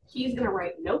 he's going to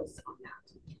write notes on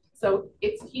that. So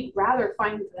he'd rather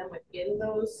find them within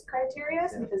those criteria,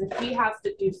 because if he has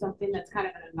to do something that's kind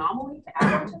of an anomaly to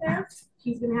add to there,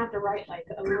 he's going to have to write like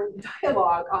a little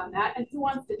dialogue on that, and he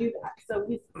wants to do that. So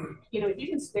he's, if you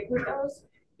can stick with those.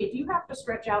 If you have to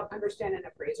stretch out, understand an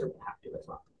appraiser will have to as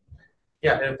well.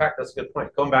 Yeah, and in fact, that's a good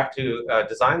point. Going back to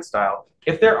design style,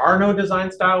 if there are no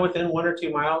design style within 1 or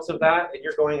 2 miles of that, and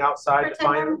you're going outside to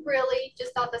find I'm really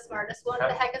just not the smartest one.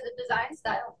 The heck is a design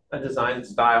style? a design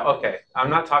style. Okay, I'm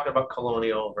not talking about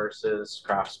colonial versus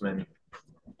craftsman.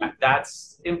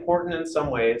 That's important in some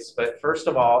ways, but first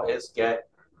of all is get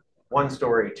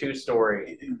 1-story,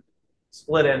 2-story,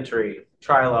 split entry,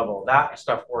 tri-level, that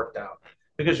stuff worked out.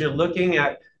 Because you're looking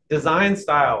at design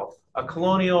style, a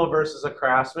colonial versus a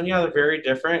craftsman. Yeah, they're very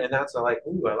different, and that's like,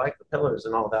 ooh, I like the pillars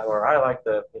and all that, or I like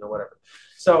the, whatever.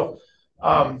 So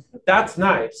that's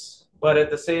nice, but at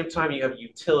the same time, you have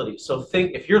utility. So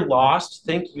if you're lost,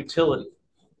 think utility.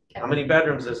 How many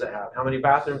bedrooms does it have? How many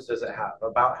bathrooms does it have?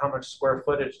 About how much square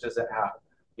footage does it have?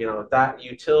 That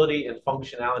utility and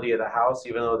functionality of the house,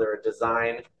 even though they're a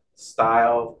design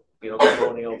style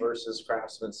colonial versus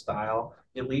craftsman style,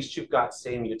 at least you've got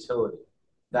same utility.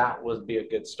 That would be a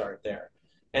good start there.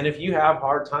 And if you have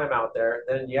hard time out there,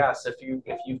 then yes, if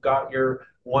you've got your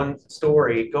 1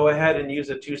 story, go ahead and use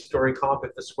a 2-story comp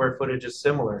if the square footage is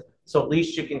similar. So at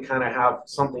least you can kind of have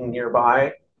something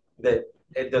nearby that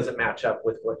it doesn't match up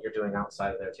with what you're doing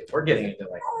outside of there too. We're getting into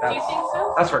like that. Do you think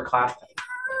so? That's for class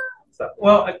stuff.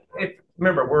 Well,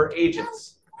 remember, we're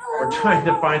agents. We're trying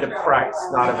to find a price,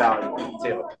 not a value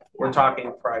too. We're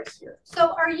talking price here.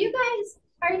 So are you guys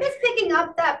picking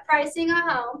up that pricing a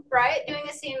home, right? Doing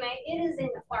a CMA, it is an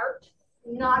art,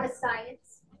 not a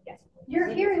science. Yes. You're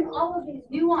hearing all of these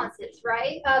nuances,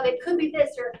 right? Of it could be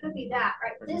this or it could be that,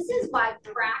 right? This is why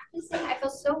practicing, I feel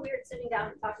so weird sitting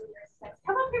down and talking to your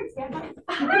come on here, stand up.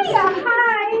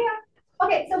 Hi.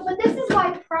 Okay, but this is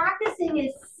why practicing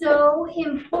is so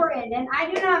important. And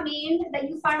I do not mean that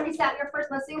you finally sat your first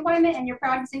listing appointment and you're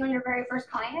practicing on your very first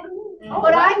client.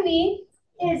 What I mean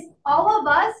is all of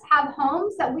us have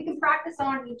homes that we can practice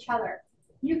on each other.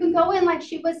 You can go in, like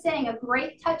she was saying, a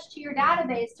great touch to your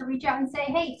database to reach out and say,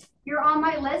 hey, you're on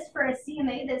my list for a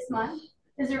CMA this month.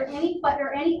 Is there any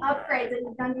upgrades that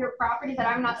you've done to your property that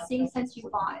I'm not seeing since you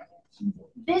bought it?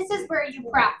 This is where you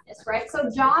practice, right? So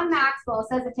John Maxwell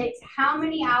says it takes how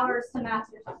many hours to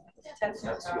master something?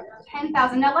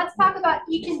 10,000. Now let's talk about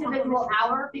each individual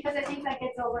hour because I think that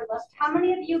gets overlooked. How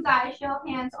many of you guys, show of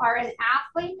hands, are an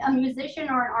athlete, a musician,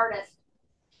 or an artist?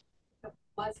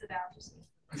 Was it out? Was.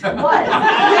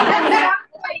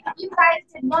 You guys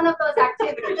did one of those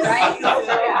activities,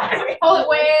 right? Hold it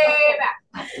way back.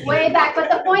 Way back. But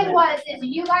the point is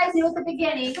you guys knew at the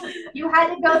beginning, you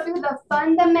had to go through the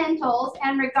fundamentals,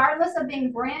 and regardless of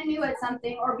being brand new at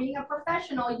something or being a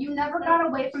professional, you never got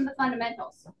away from the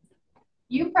fundamentals.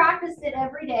 You practiced it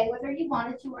every day, whether you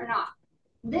wanted to or not.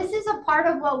 This is a part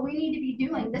of what we need to be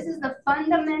doing. This is the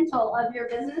fundamental of your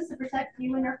business to protect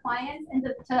you and your clients and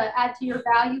to add to your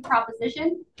value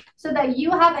proposition so that you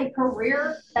have a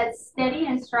career that's steady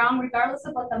and strong regardless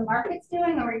of what the market's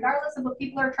doing or regardless of what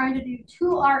people are trying to do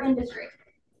to our industry.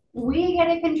 We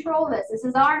get to control this. This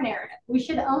is our narrative. We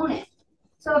should own it.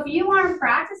 So if you aren't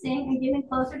practicing and getting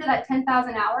closer to that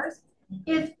 10,000 hours,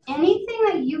 if anything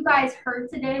that you guys heard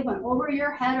today went over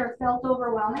your head or felt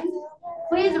overwhelming,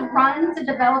 please run to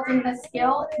developing this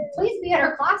skill. Please be at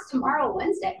her class tomorrow,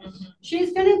 Wednesday.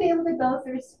 She's going to be able to go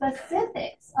through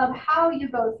specifics of how you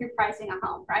go through pricing a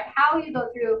home, right? How you go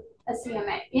through a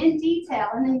CMA in detail.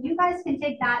 And then you guys can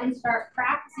take that and start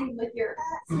practicing with your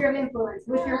sphere of influence,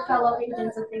 with your fellow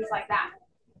agents and things like that.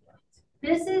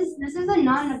 This is a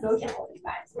non-negotiable, you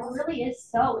guys. It really is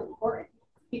so important.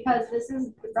 Because this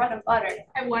is the bread and butter.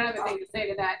 And one other thing to say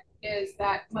to that is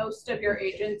that most of your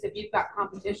agents, if you've got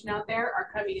competition out there, are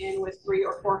coming in with 3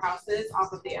 or 4 houses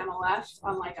off of the MLS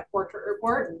on like a portrait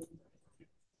report.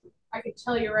 I can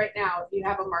tell you right now, if you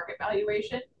have a market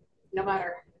valuation, no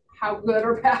matter how good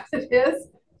or bad it is,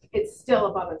 it's still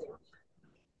above a zero.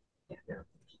 Yeah.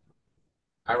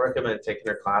 I recommend taking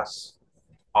their class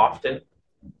often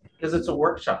because it's a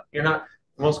workshop.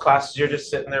 Most classes, you're just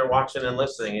sitting there watching and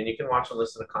listening, and you can watch and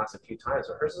listen to class a few times,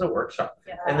 but hers is a workshop.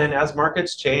 Yeah. And then as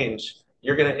markets change,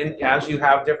 as you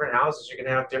have different houses, you're going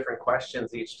to have different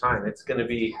questions each time. It's going to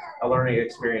be a learning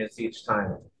experience each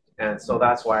time. And so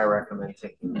that's why I recommend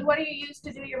taking it. What do you use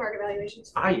to do your market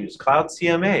evaluations? I use Cloud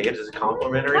CMA. It is a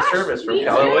complimentary service from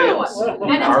Keller Williams. And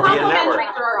it's complimentary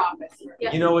through our office.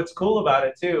 Yes. You know what's cool about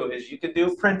it too is you can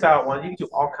do printout one. You can do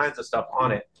all kinds of stuff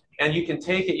on it. And you can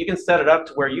take it, you can set it up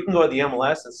to where you can go to the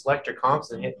MLS and select your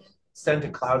comps and hit send to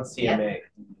Cloud CMA. Yep.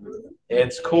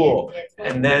 It's cool.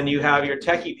 And then you have your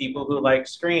techie people who like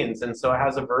screens. And so it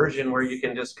has a version where you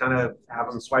can just kind of have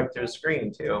them swipe through a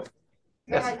screen too.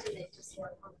 Yes.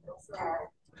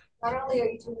 Not only are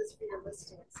you doing this for your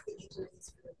listings, but you're doing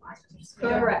this for your clients.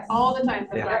 Correct. All the time.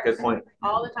 Yeah, good point.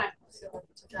 All the time. So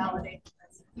to validate.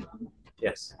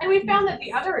 Yes. And we found that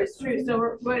the other is true.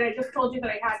 So when I just told you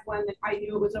that I had one that I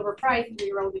knew it was overpriced, and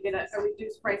we were able to get a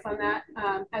reduced price on that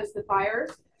as the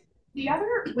buyers. The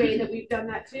other way that we've done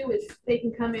that too is they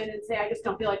can come in and say, I just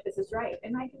don't feel like this is right.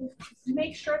 And I can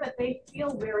make sure that they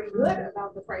feel very good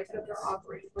about the price that they're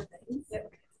offering for things.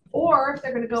 Or if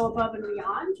they're going to go above and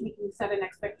beyond, we can set an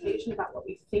expectation about what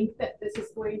we think that this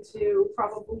is going to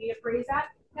probably appraise at.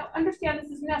 Now, understand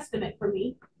this is an estimate for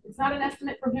me. It's not an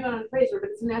estimate from him on an appraiser, but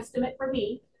it's an estimate for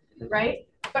me, right?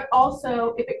 But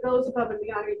also, if it goes above and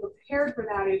beyond, are you prepared for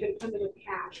that? Are you going to come in with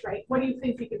cash, right? What do you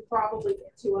think you could probably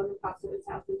get to on the cost of this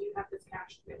house? And do you have this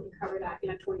cash to be able to cover that in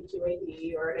a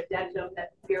 2280 or an addendum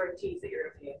that guarantees that you're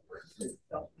going to pay it for it?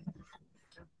 So.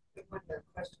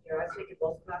 Question here. I've taken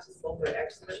both classes, both are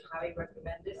excellent, highly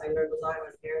recommended. I learned a lot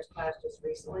on Aaron's class just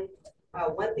recently.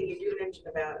 One thing you do mention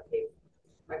about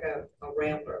like a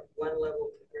rambler, one level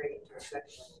comparing it to a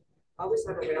second level. I always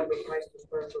thought a rambler price per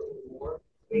square foot was more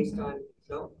based on,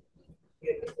 no?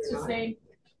 It's the same.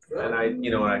 And I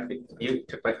think you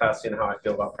took my class, you know how I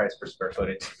feel about price per square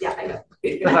footage. Yeah, I know.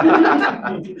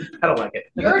 I don't like it.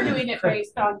 You're doing it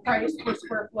based on price per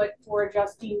square foot for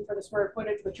adjusting for the square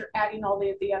footage, but you're adding all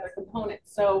the other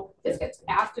components. So this gets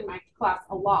asked in my class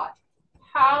a lot.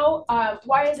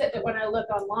 Why is it that when I look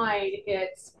online,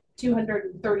 it's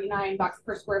 $239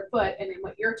 per square foot, and then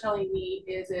what you're telling me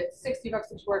is it's $60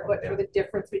 a square foot for the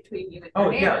difference between you and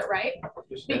your neighbor, right?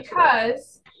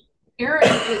 Because Aaron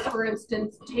is, for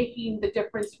instance, taking the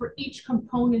difference for each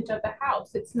component of the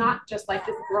house. It's not just like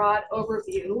this broad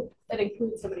overview that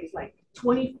includes somebody's like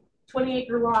 20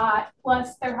 acre lot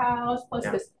plus their house plus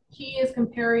this. He is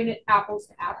comparing it apples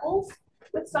to apples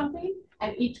with something,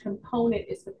 and each component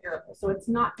is comparable. So it's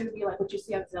not going to be like what you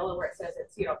see on Zillow where it says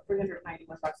it's $391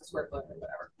 a square foot or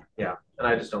whatever. Yeah, and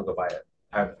I just don't go by it.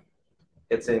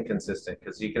 It's inconsistent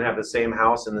because you can have the same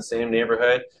house in the same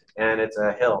neighborhood and it's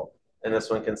a hill. And this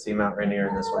one can see Mount Rainier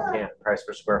and this one can't. Price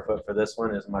per square foot for this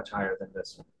one is much higher than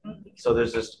this one. So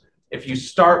there's just, if you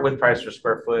start with price per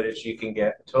square footage, you can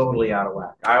get totally out of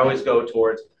whack. I always go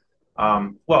towards,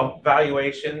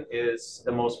 valuation is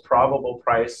the most probable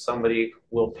price somebody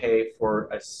will pay for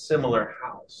a similar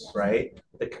house, right?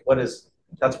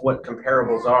 That's what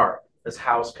comparables are. This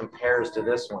house compares to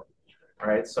this one,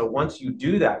 right? So once you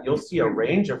do that, you'll see a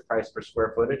range of price per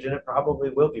square footage and it probably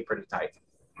will be pretty tight.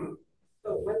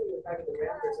 So when you're talking the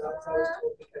rafters, I was always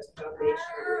told because foundation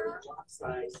or block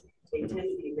size, they tend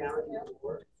to be valued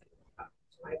more.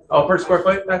 Oh, per square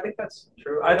foot? I think that's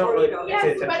true. I don't really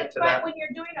pay attention to that. But when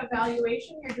you're doing a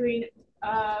valuation, you're doing,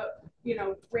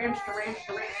 ranch to ranch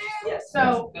to ranch. Yes.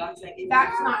 So that's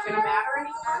not going to matter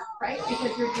anymore, right?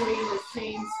 Because you're doing the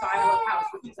same style of house,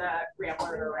 which is a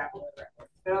rambler or rambler.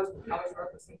 But I was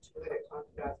referencing to what I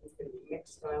talked about, these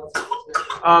mixed styles.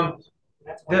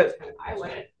 That's why it's kind of. I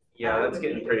wouldn't. Yeah, that's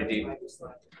getting pretty deep.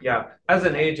 Yeah, as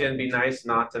an agent, it'd be nice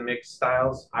not to mix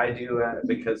styles. I do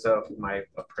because of my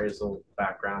appraisal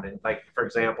background. And like, for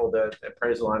example, the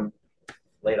appraisal I'm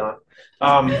late on.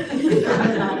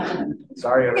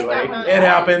 Sorry, everybody. It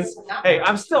happens. Hey,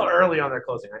 I'm still early on their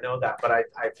closing. I know that, but I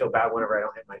feel bad whenever I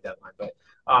don't hit my deadline. But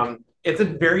it's a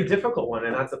very difficult one,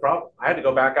 and that's the problem. I had to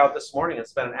go back out this morning and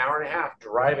spend an hour and a half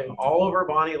driving all over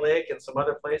Bonnie Lake and some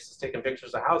other places taking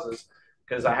pictures of houses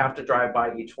because I have to drive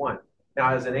by each one.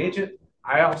 Now, as an agent,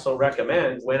 I also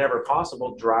recommend, whenever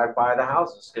possible, drive by the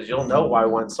houses because you'll know why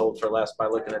one sold for less by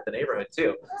looking at the neighborhood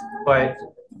too. But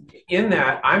in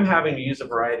that, I'm having to use a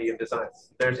variety of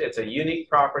designs. It's a unique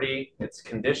property, its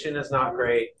condition is not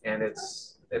great, and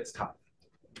it's tough.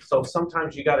 So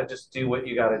sometimes you got to just do what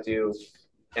you got to do,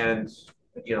 and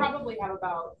you probably have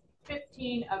about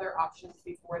 15 other options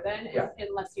before then,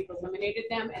 unless you've eliminated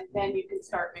them, and then you can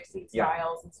start mixing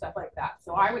styles and stuff like that.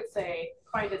 So I would say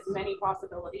find as many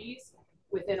possibilities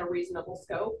within a reasonable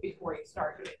scope before you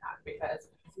start doing that, because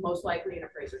most likely an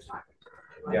appraiser's not.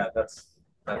 Yeah, that's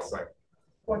like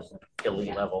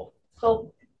elite level.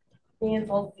 So being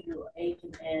both of you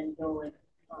agent and doing,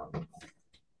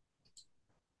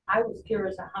 I was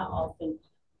curious how often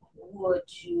would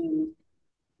you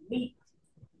meet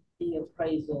the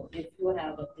appraisal if you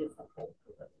have a difficult.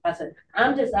 I said,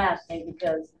 I'm just asking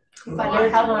because I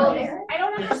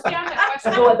don't understand that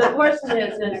question. So the question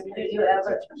is do you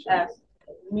ever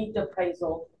meet the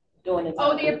appraisal doing it?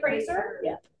 Oh, the appraiser?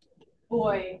 Yeah.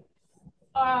 Boy,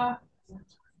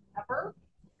 ever?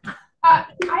 I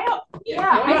don't.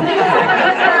 Yeah.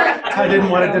 I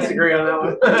didn't want to disagree on that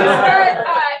one.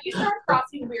 You start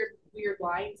crossing weird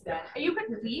lines. Then you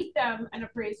could leave them an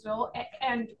appraisal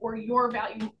or your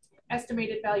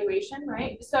estimated valuation,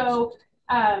 right? So,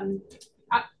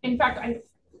 in fact, I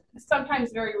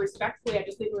sometimes very respectfully, I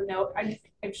just leave them a note.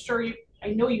 I'm sure I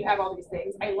know you have all these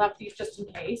things. I left these just in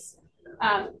case.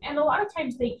 And a lot of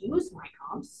times they use my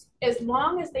comps as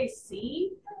long as they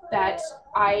see that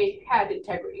I had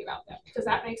integrity about them. Does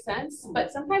that make sense?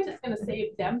 But sometimes it's going to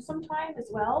save them some time as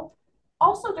well.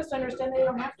 Also, just understand they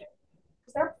don't have to,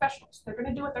 because they're professionals. They're going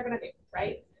to do what they're going to do,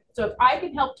 right? So if I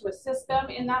can help to assist them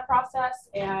in that process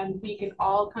and we can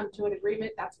all come to an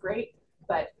agreement, that's great.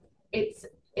 But it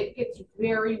gets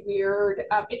very weird.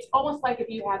 It's almost like if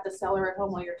you had the seller at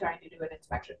home while you're trying to do an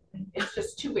inspection. It's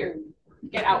just too weird.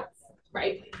 Get out,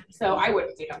 right? So I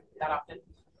wouldn't see them that often.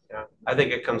 Yeah, I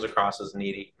think it comes across as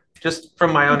needy. Just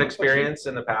from my own experience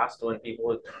in the past, when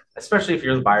people, especially if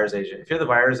you're the buyer's agent, if you're the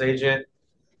buyer's agent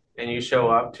and you show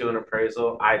up to an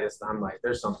appraisal, I'm like,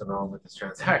 there's something wrong with this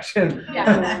transaction.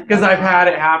 Yeah. Because I've had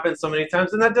it happen so many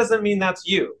times, and that doesn't mean that's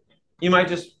you. You might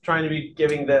just trying to be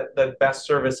giving the best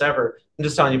service ever. I'm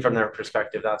just telling you from their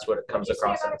perspective, that's what it comes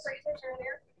across as.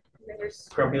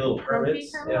 Grumpy little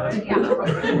hermits. Yeah.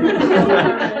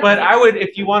 But I would,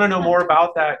 if you want to know more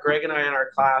about that, Greg and I in our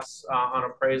class on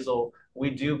appraisal, we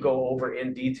do go over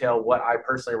in detail what I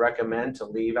personally recommend to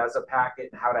leave as a packet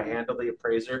and how to handle the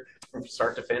appraiser from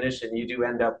start to finish. And you do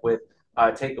end up with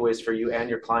takeaways for you and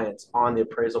your clients on the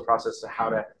appraisal process of how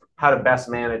to best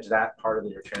manage that part of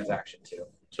your transaction too.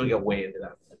 So we get way into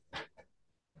that.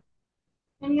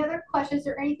 Any other questions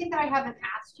or anything that I haven't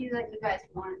asked you that you guys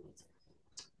wanted?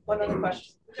 One other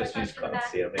question. Just use Cloud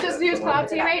CMA. Just use Cloud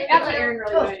CMA. That's what Aaron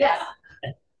really wanted. Yes.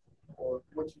 Well,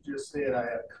 what you just said, I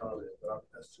had a comment, but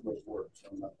that's too much work, so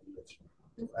I'm not going to let you.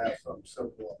 I have something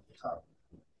simple off the top.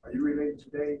 Are you related to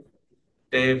Dave?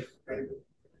 Dave.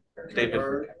 David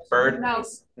Bird? No.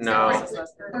 No.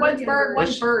 One's Bird,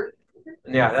 one's Bird.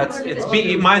 Yeah, it's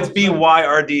B. Mine's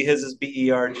BYRD. His is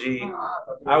BERG.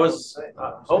 I was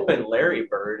hoping Larry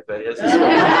Bird, but his is.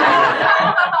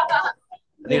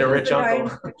 I need a rich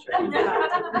uncle.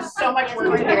 There's so much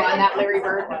work to do on that Larry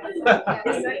Bird one.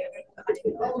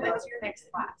 What's your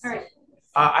next class? All right.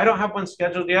 I don't have one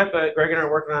scheduled yet, but Greg and I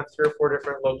are working on 3 or 4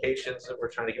 different locations, and we're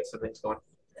trying to get some things going.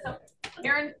 So,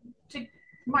 Aaron, his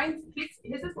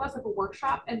is less of a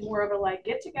workshop and more of a like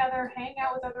get together, hang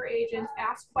out with other agents,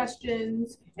 ask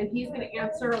questions, and he's going to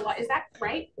answer a lot. Is that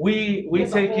right? We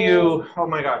take you. Oh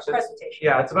my gosh,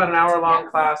 yeah, it's about an hour-long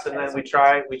class, and then we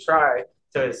try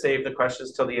to save the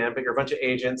questions till the end. But you're a bunch of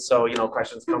agents, so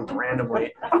questions come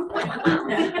randomly.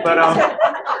 But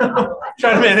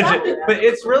try to manage it. But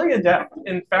it's really in depth.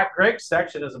 In fact, Greg's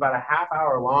section is about a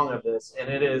half-hour long of this, and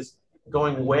it is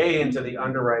going way into the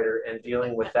underwriter and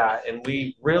dealing with that. And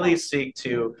we really seek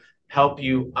to help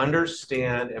you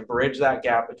understand and bridge that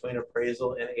gap between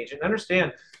appraisal and agent.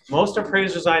 Understand, most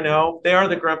appraisers I know, they are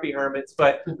the grumpy hermits,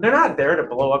 but they're not there to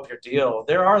blow up your deal.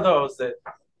 There are those that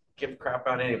give crap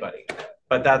on anybody.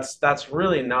 But that's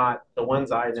really not the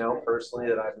ones I know personally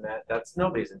that I've met. That's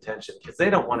nobody's intention, because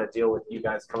they don't want to deal with you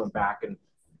guys coming back and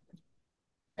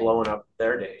blowing up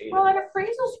their day. Well, an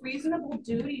appraisal's reasonable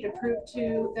duty to prove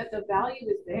that the value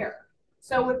is there.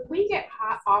 So if we get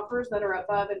hot offers that are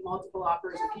above and multiple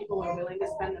offers and people are willing to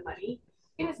spend the money,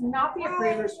 it is not the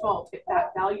appraiser's fault if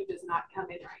that value does not come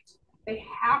in right. They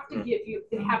have to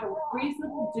they have a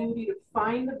reasonable duty to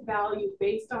find the value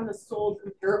based on the sold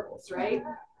comparables, right?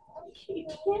 You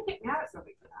can't get mad at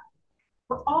somebody for that.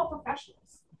 We're all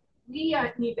professionals. We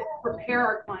need to prepare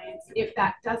our clients. If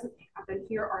that doesn't happen,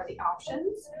 here are the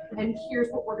options. And here's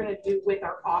what we're going to do with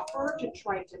our offer to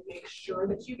try to make sure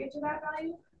that you get to that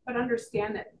value. But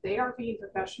understand that they are being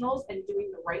professionals and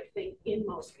doing the right thing in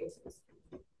most cases.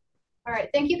 All right.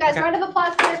 Thank you guys. Okay. Round of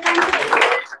applause for your time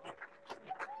today.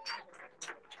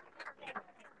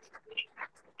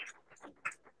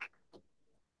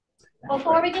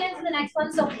 Before we get into the next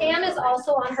one, so Pam is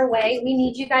also on her way. We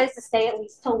need you guys to stay at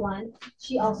least till 1.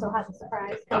 She also has a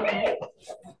surprise coming. Okay.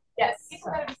 Yes.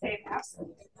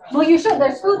 Well, you should.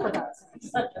 There's food for those.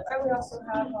 We also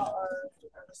have our.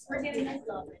 We're getting this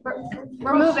done.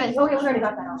 We're moving. Okay, we already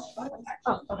got that off.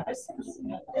 Oh, okay.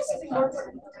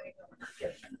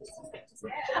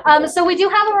 So we do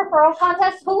have a referral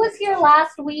contest. Who was here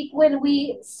last week when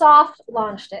we soft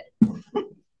launched it?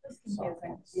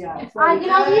 Yeah.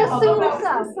 We assumed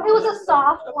so. It was a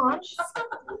soft launch.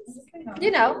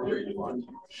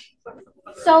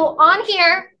 So on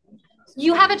here,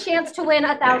 you have a chance to win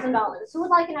 $1,000. Who would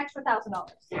like an extra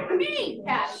 $1,000? Me.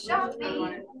 Cash.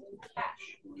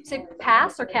 Say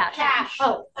pass or cash? Cash.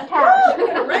 Oh, cash.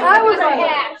 I was like,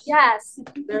 cash. Yes.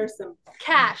 There's some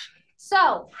cash.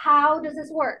 So how does this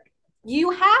work?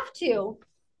 You have to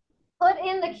put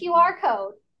in the QR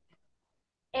code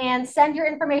and send your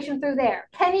information through there.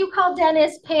 Can you call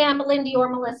Dennis, Pam, Lindy, or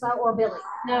Melissa, or Billy?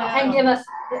 No. And give us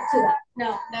to them?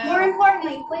 No. More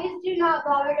importantly, please do not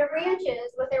bother the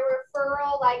ranches with a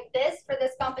referral like this for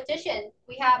this competition.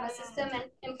 We have a system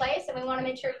in place, and we want to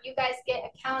make sure you guys get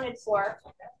accounted for.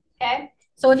 Okay?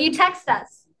 So if you text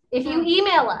us, if you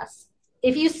email us,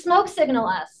 if you smoke signal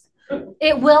us,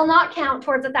 it will not count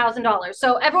towards $1,000.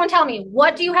 So everyone tell me,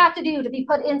 what do you have to do to be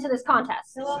put into this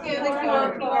contest?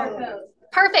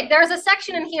 Perfect. There's a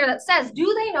section in here that says,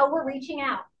 do they know we're reaching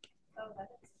out?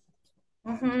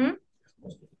 Mm-hmm.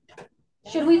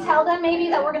 Should we tell them maybe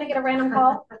that we're going to get a random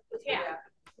call? Yeah.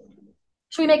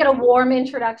 Should we make it a warm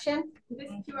introduction? This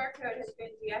QR code has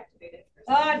been deactivated.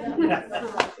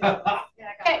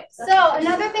 Okay, so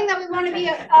another thing that we want to be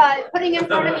putting in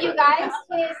front of you guys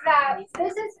is that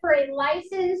this is for a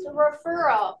licensed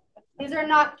referral. These are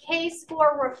not case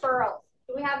score referrals.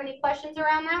 Do we have any questions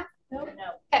around that? No.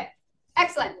 Okay,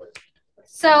 excellent.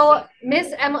 So,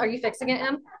 Miss Emma, are you fixing it,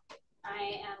 Em?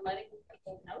 I am letting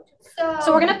people know.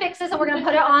 So we're gonna fix this and we're gonna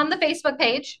put it on the Facebook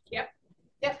page. Yep.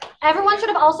 Everyone should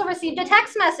have also received a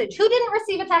text message. Who didn't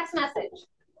receive a text message?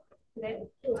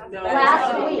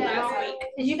 Last week.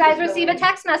 Did you guys receive a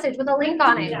text message with a link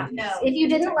on it? No. If you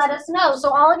didn't, let us know.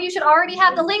 So all of you should already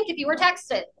have the link if you were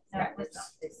texted.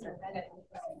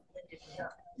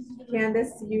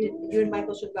 Candace, you and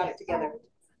Michael should have got it together.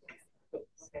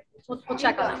 We'll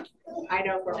check on them. I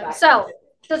know for a fact. So,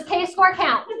 does K-score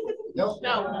count? No.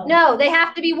 No, they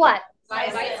have to be what?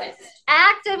 Licensed.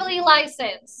 Actively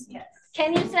licensed. Yes.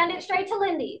 Can you send it straight to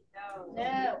Lindy?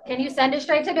 No. Can you send it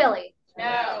straight to Billy?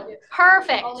 No.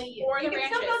 Perfect. Only you. Or the You can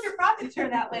still ranches. build your profit share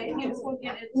that way. You just won't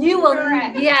get it. You will,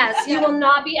 Correct. yes, you will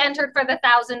not be entered for the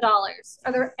 $1,000.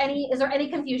 Is there any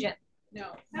confusion?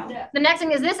 No. The next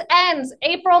thing is this ends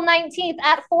April 19th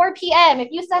at 4 p.m. If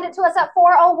you send it to us at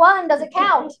 4:01, does it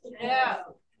count?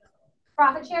 No.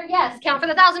 Profit share, yes. Count for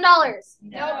the $1,000.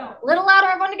 No. Little louder,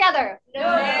 everyone together.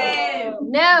 No.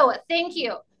 No, thank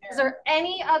you. Is there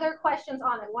any other questions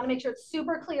on it? We want to make sure it's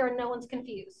super clear and no one's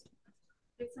confused.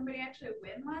 Did somebody actually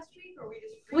win last week, or we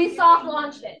just? We soft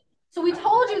launched it. So we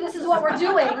told you this is what we're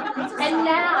doing, and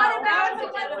now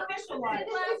Official one.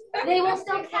 they will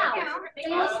still count.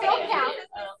 They will still count.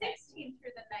 16th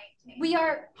through the 19th. We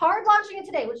are hard launching it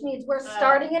today, which means we're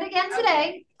starting it again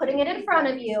today, putting it in front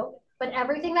of you, but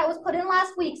everything that was put in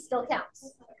last week still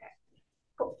counts.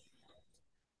 Cool.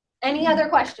 Any other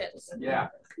questions? Yeah.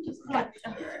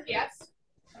 Yes.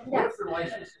 What if they're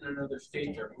licensed in another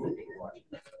state, they're moving to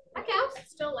Washington? That counts.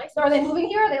 Still licensed. So are they moving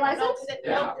here? Are they licensed?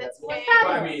 No, that's What's fine.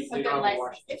 Well, I mean, they don't have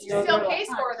Washington. It's still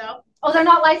K-score though. Oh, they're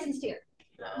not licensed here.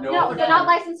 No, No. they're not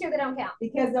licensed here. They don't count.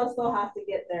 Because they'll still have to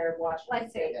get their Washington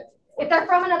License. state. If they're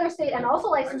from another state and also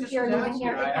licensed here and moving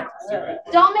here, I they have count. to do it.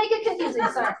 Don't make it confusing,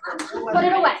 sir. Put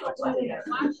it away.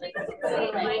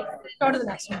 Go to the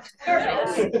next one.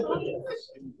 Perfect.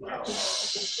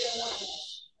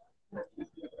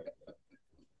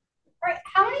 All right,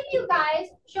 how many of you guys,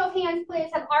 show of hands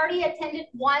please, have already attended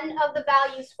one of the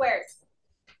value squares?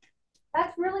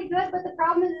 That's really good, but the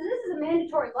problem is this is a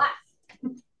mandatory class.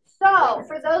 So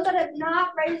for those that have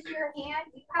not raised your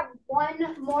hand, you have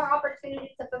one more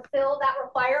opportunity to fulfill that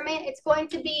requirement. It's going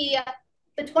to be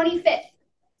the 25th.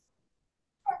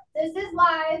 This is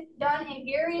live, done in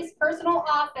Gary's personal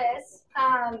office.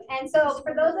 And so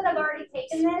for those that have already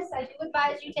taken this, I do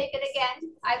advise you take it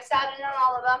again. I've sat in on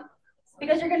all of them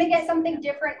because you're going to get something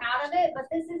different out of it, but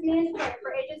this is mandatory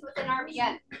for agents within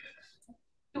RBN.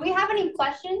 Do we have any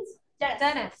questions?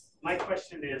 Dennis. My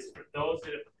question is, for those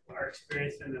that are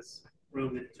experienced in this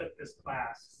room that took this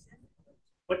class,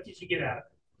 what did you get out of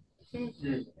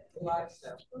it? A lot of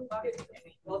stuff.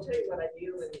 I'll tell you what I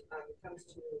do when it comes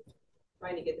to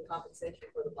trying to get the compensation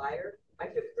for the buyer. I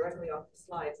took it directly off the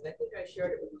slides, and I think I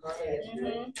shared it with Carla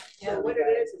yesterday. So what it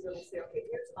is it'll say, okay,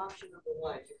 here's option number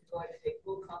one. You're going to take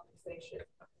full compensation.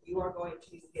 You are going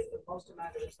to get the most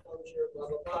amount of exposure, blah,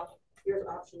 blah, blah. Here's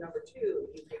option number two.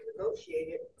 You can negotiate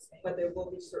it, but there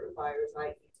will be certain buyers,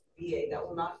 like VA, that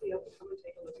will not be able to come and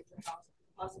take a look at your house.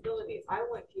 Possibilities. I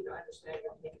want you to understand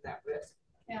you're taking that risk.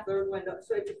 Yeah. Third window.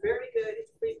 So it's very good. It's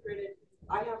pre-printed.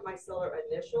 I have my seller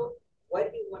initial.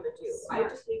 What do you want to do? I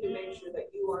just need to make sure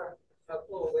that you are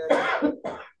full aware of it.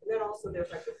 And then also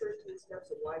there's like the 13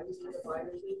 steps of why we need a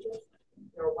buyer's agent,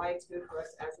 or why it's good for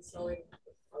us as a selling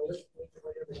or listing agent,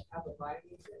 whatever, to have a buying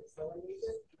agent and a selling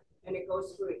agent. And it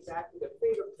goes through exactly the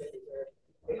fingerprint where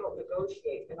they help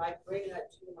negotiate. And I bring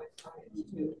that to my clients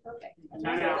too. Okay.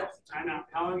 Time out.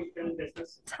 How long have you been in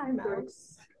business? Time out.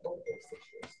 Over 6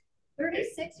 years.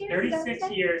 36 years? 36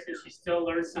 years, and she still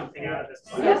learns something out of this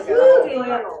class. Yes, you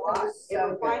learn a lot. It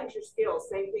refines your skills.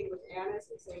 Same thing with Anna's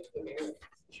and same thing with Aaron.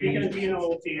 Speaking of being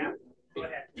old, Dan, go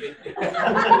ahead.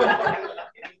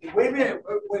 Wait a minute.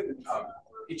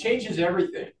 It changes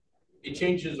everything. It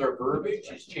changes our verbiage.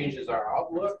 It changes our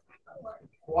outlook.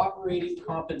 Cooperating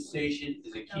compensation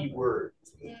is a key word.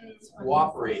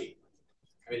 Cooperating.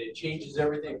 I mean, it changes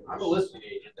everything. I'm a listing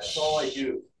agent. That's all I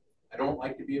do. I don't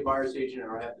like to be a buyer's agent. I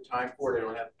don't have the time for it. I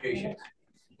don't have the patience.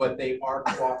 But they are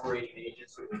cooperating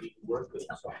agents that we need to work with.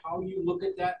 So how you look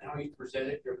at that and how you present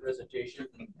it, your presentation,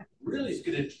 really is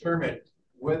going to determine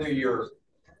whether your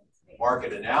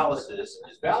market analysis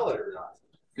is valid or not.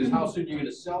 Because how soon you're going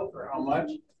to sell for how much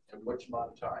and which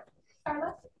amount of time.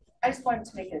 Carla? I just wanted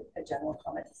to make a general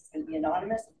comment. This is going to be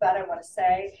anonymous, but I want to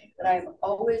say that I'm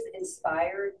always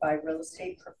inspired by real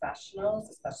estate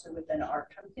professionals, especially within our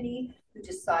company, who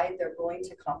decide they're going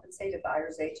to compensate a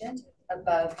buyer's agent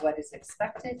above what is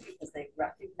expected because they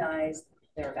recognize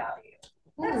their value.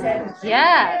 That's it.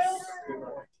 Yes.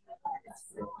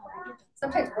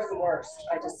 sometimes we're the worst,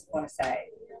 I just want to say.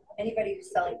 Anybody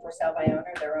who's selling for sale by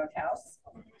owner, their own house,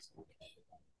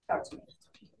 talk to me.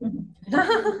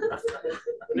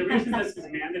 The reason this is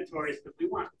mandatory is because we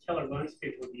want killer loans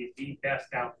people to be the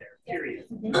best out there, period.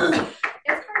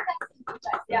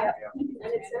 Yeah. And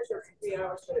it says it's 3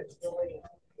 hours, but it's only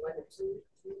 1 or 2.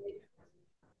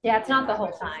 Yeah, it's not the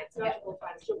whole time. It's not the whole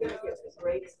time. She'll get the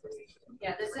breaks.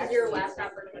 Yeah, this is your last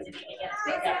opportunity to get it.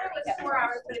 They said it was 4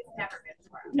 hours, but it's never been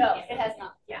 4 hours. No, it has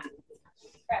not. Yeah.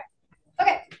 Correct.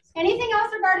 Okay. Anything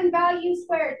else regarding value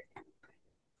squared?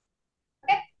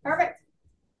 Okay, perfect.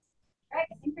 All right,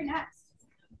 I think you're next.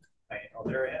 Oh,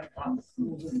 there I am.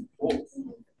 Cool.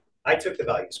 I took the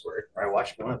value squared, or I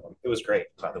watched one of them. It was great,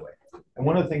 by the way. And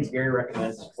one of the things Gary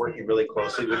recommends is working really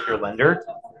closely with your lender.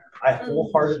 I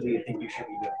wholeheartedly think you should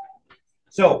be doing it.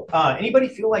 So anybody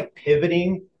feel like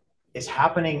pivoting is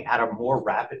happening at a more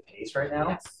rapid pace right now?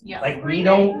 Yes. Yeah. Like we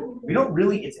don't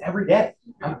really, it's every day.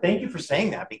 Thank you for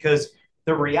saying that, because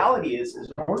the reality is in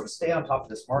order to stay on top of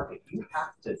this market, you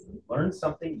have to learn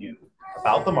something new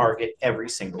about the market every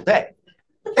single day.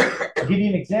 I'll give you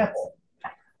an example.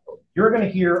 You're going to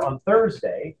hear on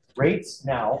Thursday, rates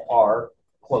now are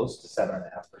close to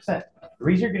 7.5%. The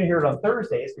reason you're going to hear it on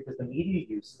Thursday is because the media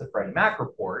uses the Freddie Mac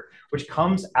report, which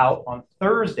comes out on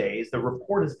Thursdays. The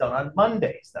report is done on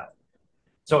Mondays, though.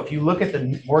 So if you look at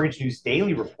the Mortgage News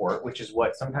Daily report, which is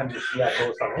what sometimes you see I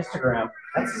post on Instagram,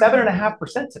 that's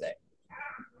 7.5% today.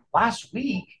 Last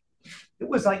week, it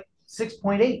was like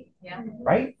 6.8, yeah.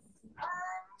 Right?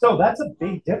 So that's a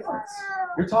big difference.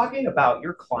 You're talking about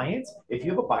your clients. If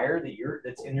you have a buyer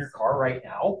that's in your car right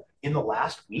now, in the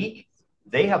last week,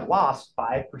 they have lost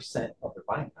 5% of their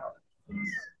buying power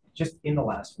just in the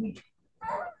last week.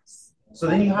 So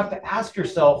then you have to ask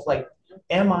yourself, like,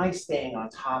 am I staying on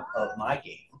top of my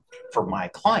game for my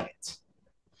clients?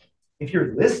 If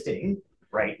you're listing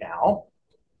right now,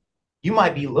 you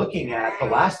might be looking at the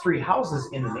last 3 houses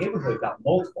in the neighborhood got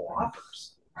multiple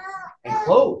offers and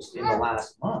closed in the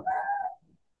last month,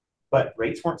 but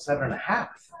rates weren't 7.5,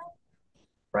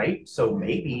 right? So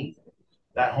maybe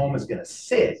that home is going to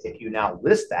sit if you now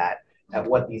list that at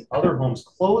what these other homes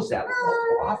closed at with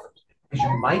multiple offers, because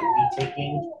you might be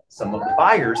taking some of the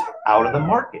buyers out of the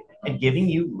market and giving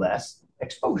you less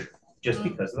exposure just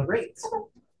because of the rates.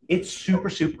 It's super,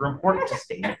 super important to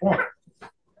stay informed.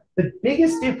 The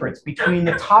biggest difference between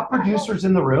the top producers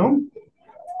in the room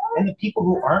and the people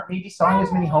who aren't maybe selling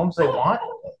as many homes they want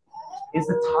is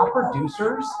the top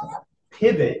producers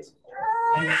pivot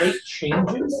and make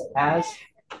changes as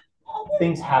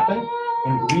things happen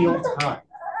in real time.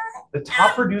 The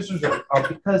top producers are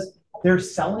because they're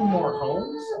selling more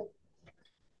homes.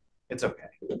 It's okay.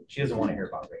 She doesn't want to hear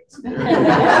about rates.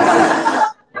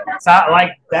 So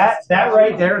like that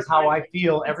right there is how I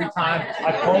feel every time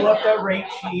I pull up that rate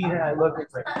sheet and I look at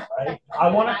rates, right? I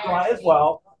want to cry as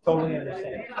well. Totally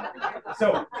understand.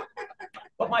 So,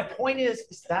 but my point is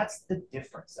that's the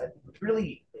difference.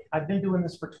 I've been doing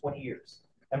this for 20 years.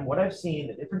 And what I've seen,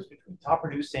 the difference between top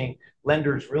producing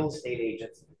lenders, real estate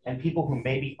agents, and people who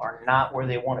maybe are not where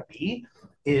they want to be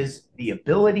is the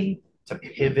ability to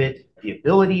pivot, the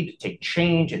ability to take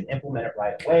change and implement it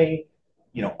right away.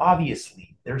 You know,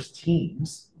 obviously there's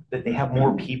teams that they have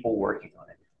more people working on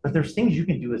it, but there's things you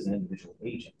can do as an individual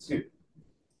agent too.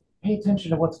 Pay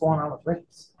attention to what's going on with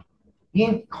rates. Be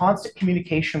in constant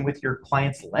communication with your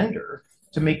client's lender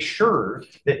to make sure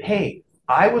that, hey,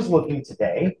 I was looking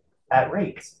today at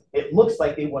rates. It looks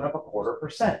like they went up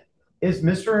 0.25%. Is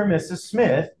Mr. or Mrs.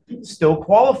 Smith still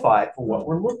qualified for what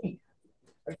we're looking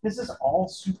at? Like, this is all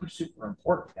super, super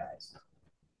important, guys.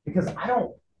 Because I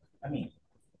don't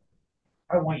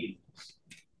want you to lose.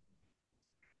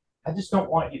 I just don't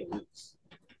want you to lose.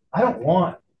 I don't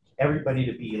want everybody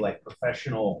to be like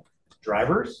professional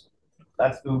drivers.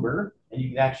 That's Uber, and you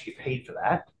can actually get paid for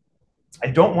that. I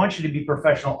don't want you to be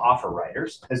professional offer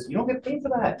writers, because you don't get paid for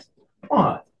that. Come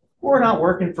on. We're not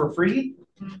working for free.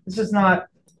 This is not,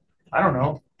 I don't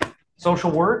know, social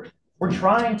work. We're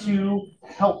trying to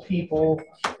help people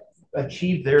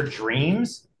achieve their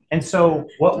dreams. And so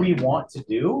what we want to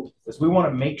do is we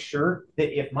want to make sure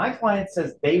that if my client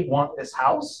says they want this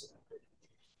house,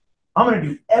 I'm going to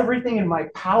do everything in my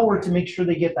power to make sure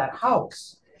they get that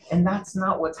house. And that's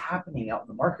not what's happening out in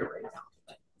the market right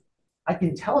now. I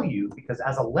can tell you, because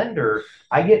as a lender,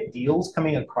 I get deals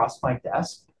coming across my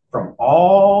desk from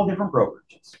all different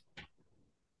brokerages.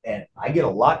 And I get a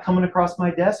lot coming across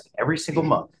my desk every single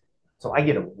month. So I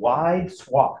get a wide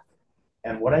swath.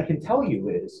 And what I can tell you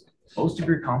is most of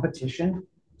your competition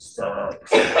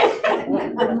sucks.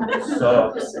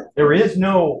 Sucks. There is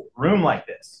no room like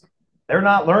this. They're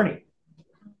not learning.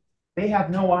 They have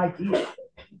no idea.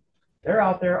 They're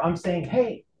out there. I'm saying,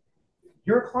 hey,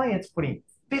 your client's putting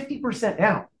 50%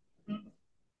 down.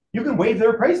 You can waive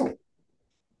their appraisal.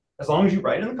 As long as you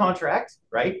write in the contract,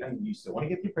 right? And you still want to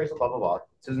get the appraisal, blah, blah, blah.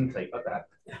 It doesn't say about that.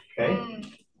 Okay.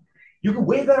 You can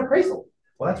waive that appraisal.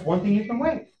 Well, that's one thing you can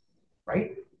waive,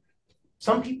 right?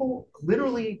 Some people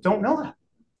literally don't know that.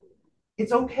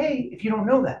 It's okay if you don't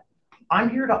know that. I'm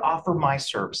here to offer my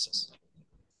services.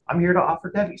 I'm here to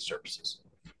offer Debbie's services.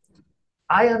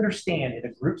 I understand in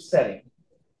a group setting,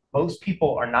 most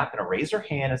people are not going to raise their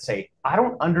hand and say, I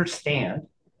don't understand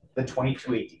the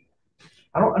 2280.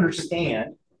 I don't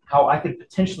understand how I could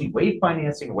potentially waive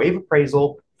financing, waive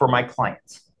appraisal for my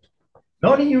clients.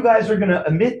 None of you guys are going to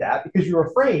admit that because you're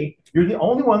afraid you're the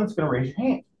only one that's going to raise your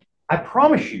hand. I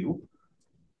promise you,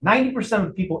 90% of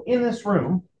the people in this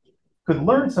room could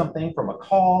learn something from a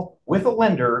call with a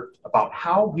lender about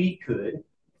how we could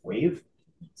waive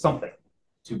something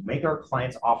to make our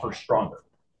clients' offer stronger.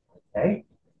 Okay?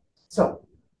 So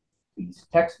please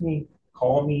text me,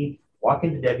 call me, walk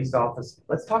into Debbie's office.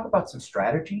 Let's talk about some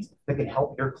strategies that can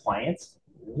help your clients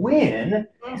win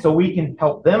so we can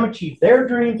help them achieve their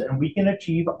dreams and we can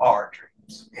achieve our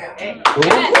dreams. Okay. Cool.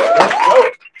 Let's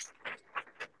go.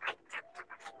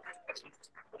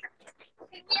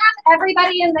 Can we have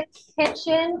everybody in the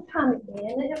kitchen come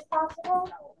in if possible?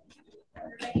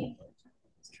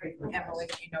 Emily,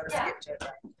 you know to skip to it,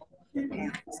 right?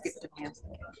 Yeah, skip to Pam.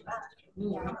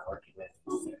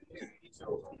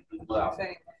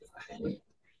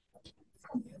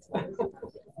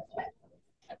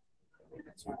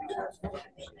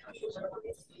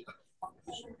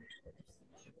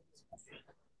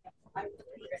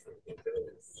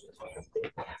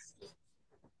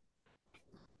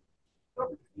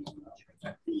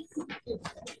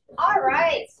 All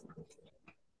right.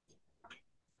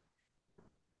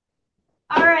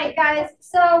 All right, guys.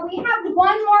 So we have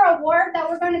one more award that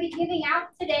we're going to be giving out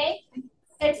today.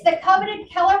 It's the coveted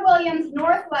Keller Williams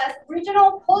Northwest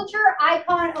Regional Culture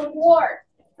Icon Award.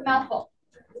 It's a mouthful.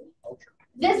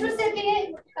 This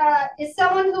recipient is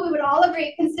someone who we would all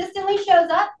agree consistently shows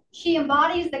up. She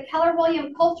embodies the Keller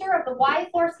Williams culture of the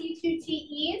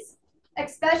Y4C2TEs,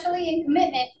 especially in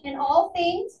commitment in all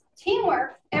things,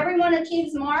 teamwork, everyone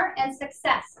achieves more, and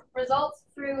success results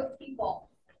through people.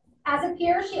 As a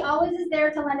peer, she always is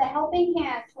there to lend a helping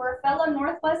hand to her fellow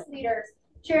Northwest leaders,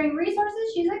 sharing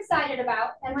resources she's excited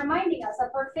about and reminding us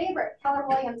of her favorite Keller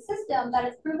Williams system that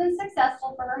has proven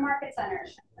successful for her market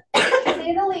centers. To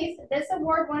say the least, this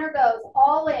award winner goes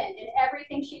all in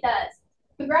everything she does.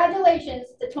 Congratulations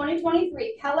to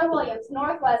 2023 Keller Williams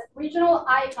Northwest Regional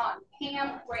Icon,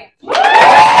 Pam Grant. No.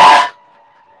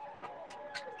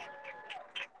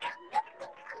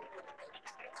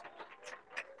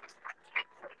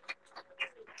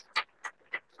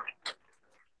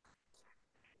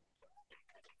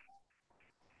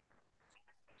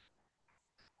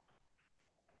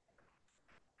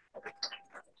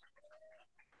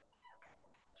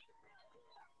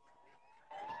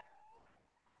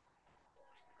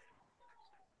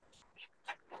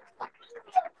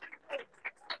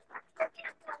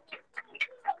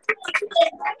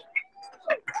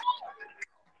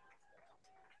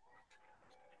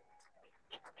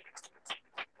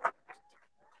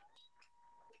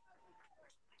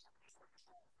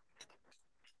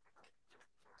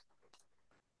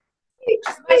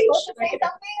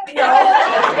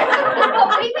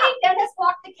 We made Dennis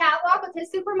walk the catwalk with his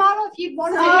supermodel. If you'd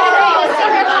want to,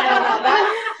 that's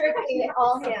strictly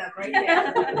all him, right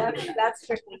there. That's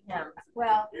strictly him.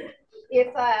 Well,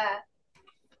 if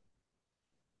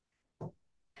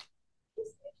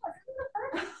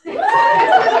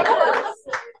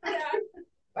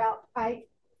well,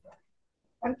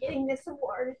 I'm getting this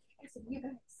award because of you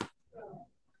guys.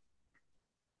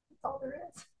 That's all there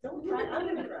is. Don't cry. I'm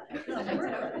gonna cry.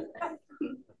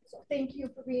 So thank you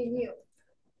for being you.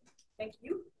 Thank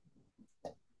you.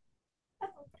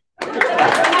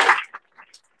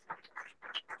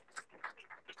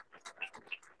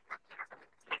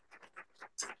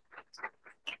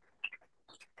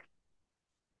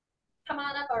 Come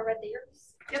on up, our red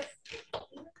deers. Yep.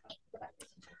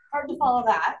 Hard to follow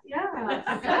that. Yeah.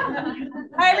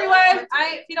 Hi everyone.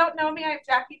 If you don't know me, I'm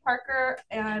Jackie Parker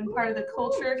and I'm part of the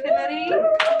culture committee. We have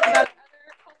other culture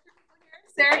people here,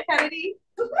 Sarah Kennedy.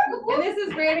 And this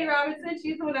is Brandy Robinson.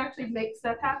 She's the one who actually makes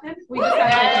stuff happen. We just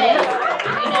have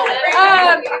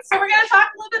so we're going to talk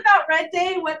a little bit about Red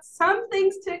Day, what some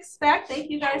things to expect. Thank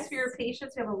you guys for your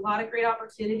patience. We have a lot of great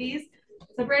opportunities.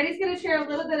 So Brandy's going to share a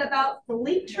little bit about the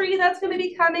link tree that's going to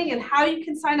be coming and how you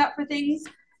can sign up for things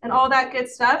and all that good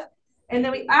stuff. And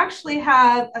then we actually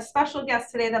have a special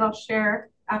guest today that I'll share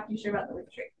after you share about the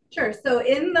link tree. Sure. So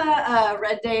in the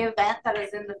Red Day event that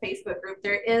is in the Facebook group,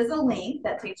 there is a link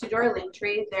that takes you to our link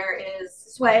tree. There is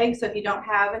swag. So if you don't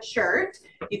have a shirt,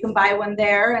 you can buy one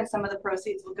there, and some of the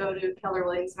proceeds will go to Keller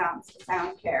Williams Mountains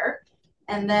Sound Care.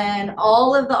 And then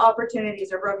all of the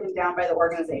opportunities are broken down by the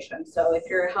organization. So if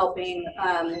you're helping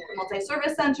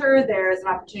multi-service center, there's an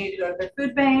opportunity to go to their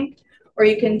food bank, or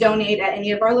you can donate at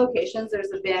any of our locations.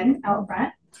 There's a bin out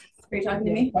front. Are you talking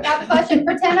to me? I have a question.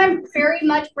 Pretend I'm very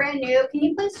much brand new. Can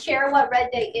you please share what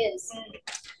Red Day is?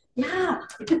 Yeah.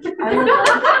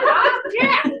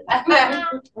 Yeah.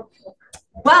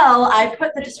 Well, I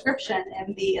put the description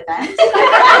in the event.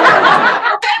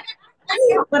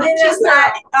 But it is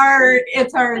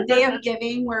it's our day of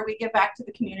giving where we give back to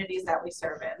the communities that we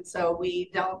serve in. So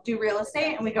we don't do real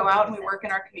estate, and we go out and we work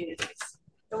in our communities.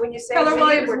 So when you say Keller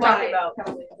Williams, we're talking about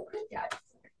yeah.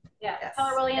 Yeah, Yes.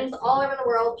 Keller Williams all over the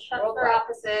world shuts their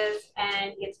offices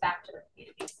and gives back to their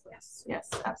communities. Yes, yes,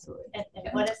 absolutely. And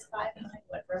what is 5-9?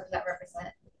 What does that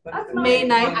represent? May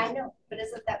 9th. I know, but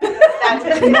isn't that?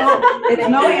 It's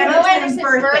Mo Anderson's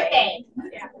birthday.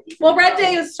 Yeah. Well, Red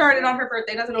Day is started on her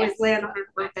birthday. It doesn't always land on her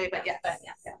birthday, but yes.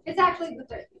 It's actually the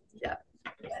 30th. Yeah.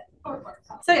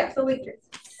 So yeah, the link tree.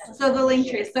 So the link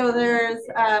tree. So there's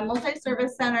a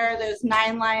multi-service center. There's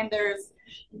 9line.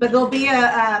 But there'll be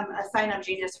a sign up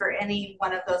genius for any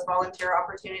one of those volunteer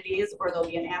opportunities, or there'll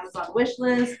be an Amazon wish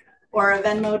list or a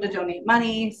Venmo to donate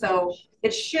money. So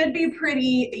it should be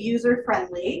pretty user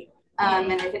friendly.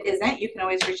 And if it isn't, you can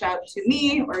always reach out to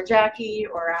me or Jackie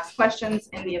or ask questions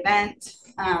in the event.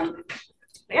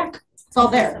 Yeah, it's all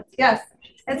there. Yes.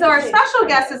 And so our special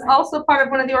guest is also part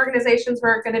of one of the organizations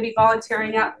we're going to be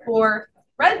volunteering at for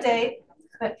Red Day,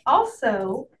 but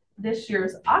also this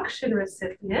year's auction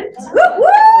recipient. So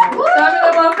I'm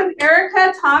going to welcome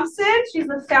Erica Thompson. She's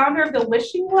the founder of the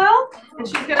Wishing Well, and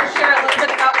she's going to share a little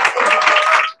bit about what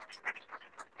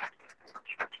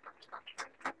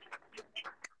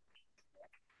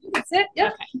That's it?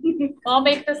 Yep. Okay. Well, I'll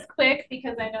make this quick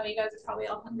because I know you guys are probably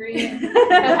all hungry and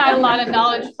have had a lot of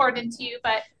knowledge poured into you.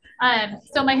 But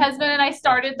so my husband and I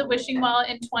started the Wishing Well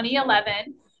in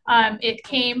 2011. It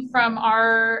came from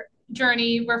our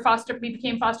journey where we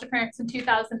became foster parents in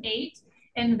 2008,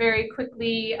 and very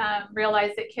quickly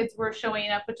realized that kids were showing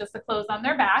up with just the clothes on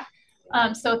their back.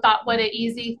 So thought what an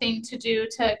easy thing to do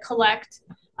to collect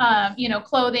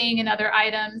clothing and other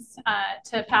items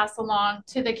to pass along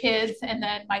to the kids and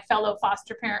then my fellow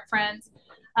foster parent friends.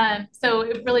 So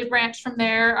it really branched from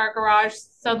there. Our garage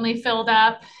suddenly filled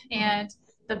up, and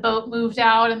the boat moved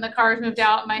out and the cars moved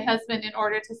out. My husband, in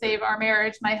order to save our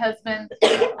marriage, my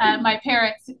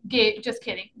parents gave, just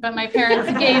kidding, but my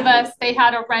parents gave us, they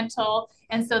had a rental.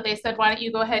 And so they said, why don't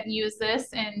you go ahead and use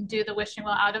this and do the Wishing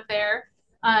Well out of there.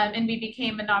 And we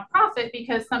became a nonprofit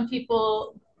because some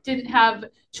people didn't have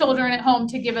children at home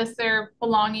to give us their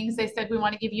belongings. They said, we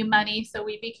want to give you money. So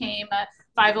we became a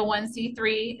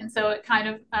 501c3. And so it kind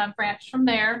of branched from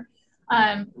there.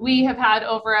 We have had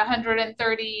over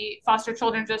 130 foster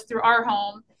children just through our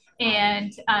home,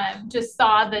 and just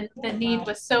saw the need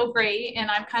was so great. And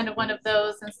I'm kind of one of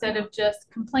those, instead of just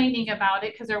complaining about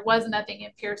it because there was nothing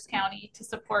in Pierce County to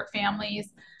support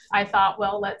families, I thought,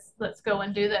 well, let's go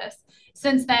and do this.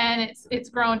 Since then, it's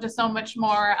grown to so much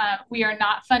more. We are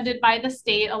not funded by the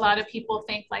state. A lot of people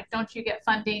think, like, don't you get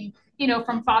funding,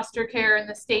 from foster care in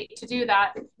the state to do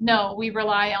that? No, we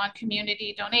rely on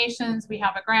community donations. We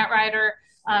have a grant writer,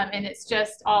 and it's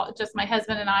just my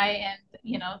husband and I and,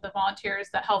 the volunteers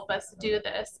that help us do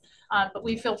this. But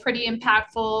we feel pretty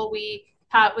impactful. We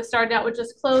started out with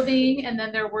just clothing, and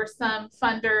then there were some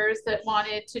funders that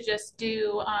wanted to just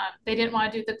do, they didn't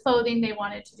want to do the clothing, they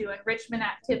wanted to do enrichment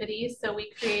activities. So we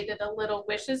created a Little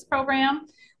Wishes program.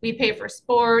 We pay for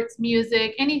sports,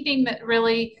 music, anything that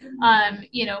really,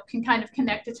 can kind of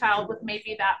connect a child with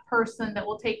maybe that person that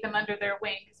will take them under their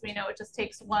wing. Because we know it just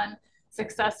takes one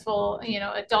successful,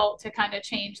 adult to kind of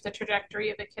change the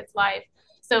trajectory of a kid's life.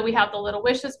 So we have the Little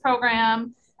Wishes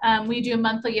program. We do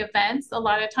monthly events. A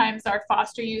lot of times our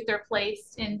foster youth are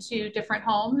placed into different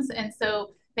homes, and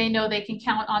so they know they can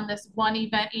count on this one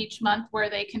event each month where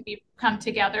they can come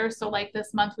together. So like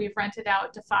this month, we've rented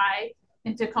out Defy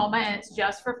in Tacoma, and it's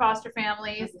just for foster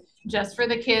families, just for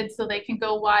the kids, so they can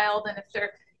go wild. And if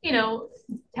they're,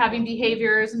 having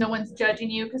behaviors, no one's judging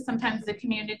you, because sometimes the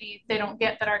community, they don't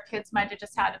get that our kids might have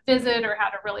just had a visit or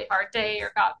had a really hard day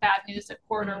or got bad news at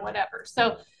court or whatever.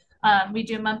 So we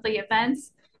do monthly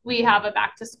events. We have a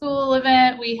back to school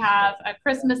event. We have a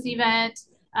Christmas event,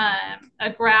 a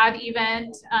grad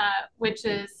event, which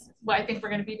is what I think we're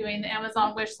going to be doing, the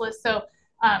Amazon wish list. So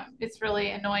It's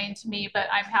really annoying to me, but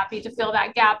I'm happy to fill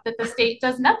that gap that the state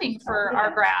does nothing for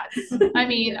our grads. I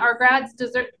mean, our grads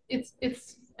deserve,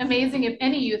 it's amazing if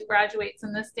any youth graduates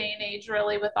in this day and age,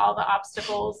 really, with all the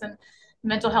obstacles and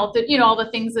mental health, you know, all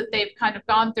the things that they've kind of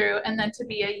gone through, and then to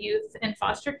be a youth in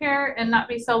foster care and not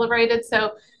be celebrated.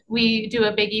 So we do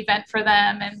a big event for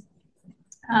them.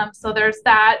 And so there's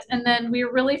that. And then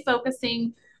we're really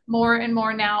focusing more and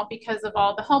more now because of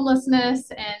all the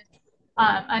homelessness and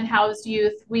unhoused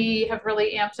youth. We have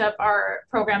really amped up our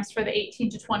programs for the 18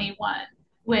 to 21.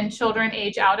 When children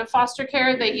age out of foster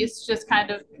care, they used to just kind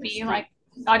of be like,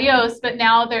 adios, but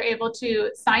now they're able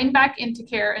to sign back into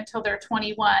care until they're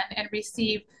 21 and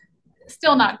receive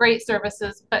still not great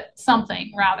services, but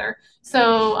something rather.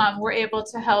 So we're able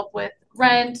to help with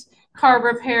rent, car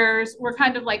repairs. We're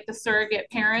kind of like the surrogate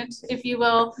parent, if you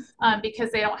will,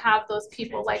 because they don't have those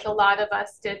people like a lot of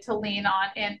us did to lean on.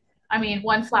 And I mean,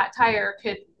 one flat tire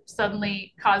could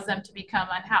suddenly cause them to become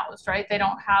unhoused, right? They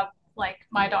don't have, like,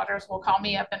 my daughters will call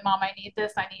me up and, Mom, I need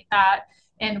this, I need that.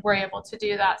 And we're able to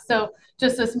do that. So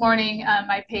just this morning,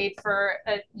 I paid for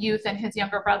a youth and his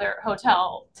younger brother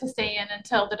hotel to stay in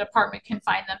until the department can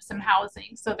find them some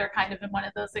housing. So they're kind of in one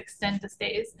of those extended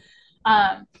stays.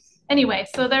 Anyway,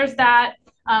 so there's that.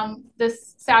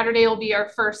 This Saturday will be our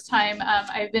first time.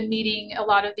 I've been meeting a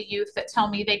lot of the youth that tell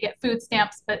me they get food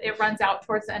stamps, but it runs out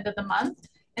towards the end of the month.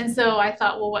 And so I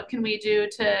thought, well, what can we do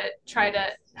to try to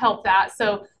help that?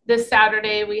 So this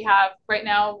Saturday right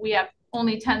now we have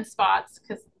only 10 spots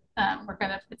because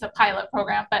it's a pilot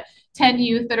program, but 10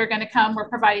 youth that are gonna come. We're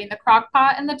providing the crock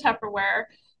pot and the Tupperware,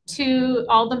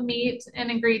 all the meat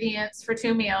and ingredients for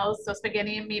 2 meals, so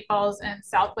spaghetti and meatballs and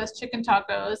Southwest chicken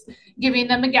tacos, giving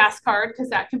them a gas card because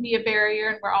that can be a barrier,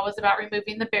 and we're always about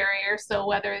removing the barrier. So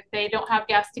whether they don't have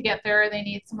gas to get there or they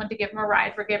need someone to give them a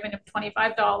ride, we're giving them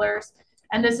 $25.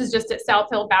 And this is just at South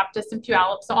Hill Baptist in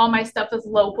Puyallup, so all my stuff is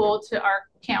local to our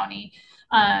county.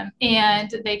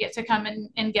 And they get to come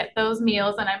and get those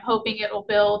meals, and I'm hoping it will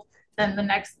build then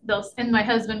and my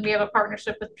husband, we have a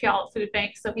partnership with Puyallup Food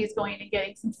Bank, so he's going and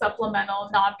getting some supplemental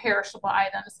non-perishable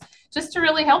items just to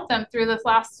really help them through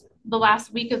the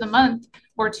last week of the month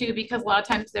or two, because a lot of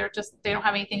times they don't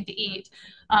have anything to eat.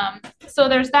 So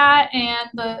there's that. And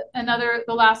the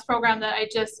last program that I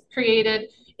just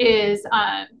created is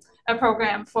a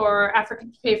program for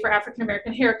African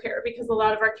American hair care, because a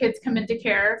lot of our kids come into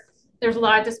care. There's a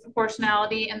lot of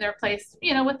disproportionality in their place,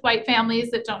 you know, with white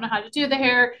families that don't know how to do the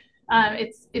hair.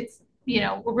 It's you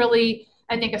know, really,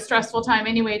 I think, a stressful time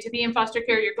anyway to be in foster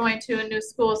care. You're going to a new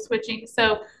school, switching.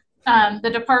 So the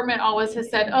department always has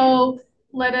said, oh,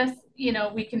 let us, you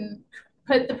know, we can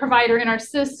put the provider in our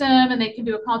system and they can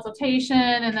do a consultation,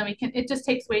 and then it just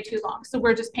takes way too long. So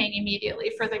we're just paying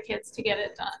immediately for the kids to get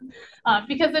it done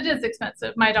because it is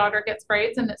expensive. My daughter gets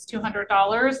braids and it's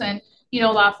 $200, and, you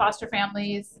know, a lot of foster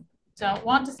families don't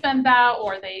want to spend that,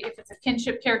 or if it's a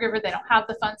kinship caregiver, they don't have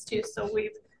the funds to. So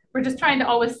we're just trying to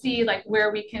always see like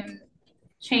where we can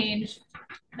change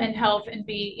and help and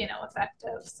be, you know,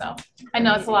 effective. So I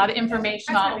know it's a lot of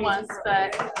information all at once,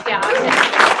 but yeah.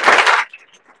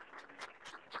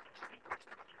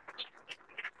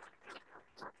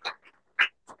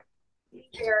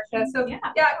 Erica. So yeah,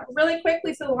 really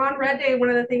quickly. So on Red Day, one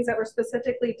of the things that we're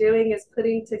specifically doing is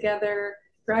putting together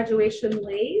graduation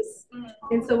lays.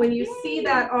 And so when you see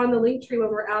that on the link tree, when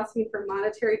we're asking for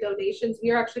monetary donations,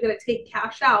 we are actually going to take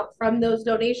cash out from those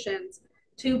donations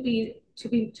to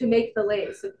make the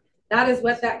lays. So that is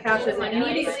what that cash is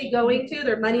immediately going to.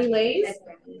 They're money lays,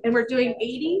 and we're doing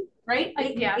 80, right?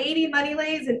 Yeah. 80 money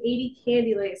lays and 80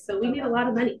 candy lays. So we need a lot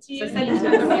of money. Do you need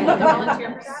to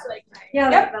volunteer for that? Like, yeah,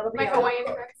 yep. that'll be Like Hawaiian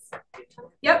trips.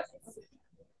 Yep.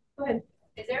 Go ahead.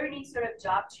 Is there any sort of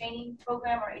job training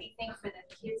program or anything for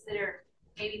the kids that are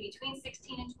maybe between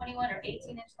 16 and 21 or 18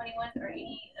 and 21, or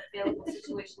any available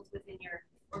situations within your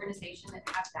organization that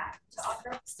have that to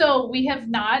offer? So we have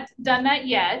not done that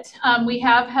yet. We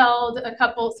have held a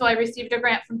couple. So I received a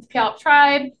grant from the Puyallup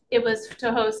Tribe. It was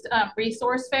to host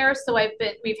resource fairs. So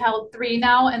we've held 3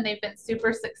 now, and they've been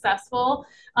super successful.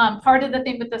 Part of the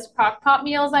thing with this crock pot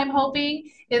meals, I'm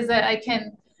hoping, is that I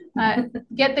can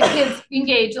get the kids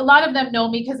engaged. A lot of them know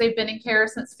me because they've been in care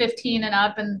since 15 and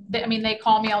up, and they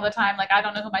call me all the time like, I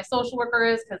don't know who my social worker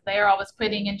is, because they are always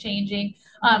quitting and changing.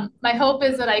 My hope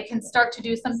is that I can start to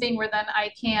do something where then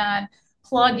I can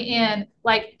plug in,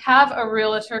 like have a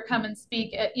realtor come and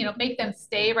speak at, you know, make them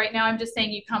stay. Right now I'm just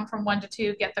saying you come from 1 to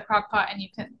 2, get the crock pot and you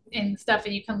can and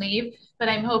you can leave, but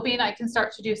I'm hoping I can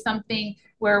start to do something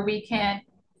where we can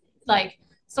like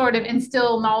sort of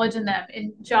instill knowledge in them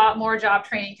in more job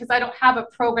training, because I don't have a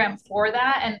program for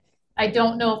that. And I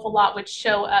don't know if a lot would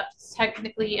show up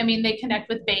technically. I mean, they connect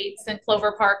with Bates and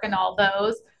Clover Park and all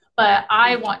those, but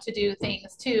I want to do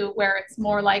things too where it's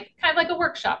more like kind of like a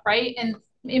workshop, right? And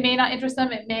it may not interest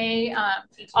them. It may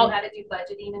teach them how to do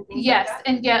budgeting and things yes, like that.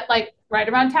 and get like right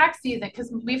around tax season,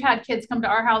 because we've had kids come to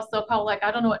our house. They'll call like,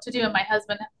 I don't know what to do. And my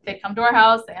husband, they come to our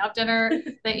house, they have dinner.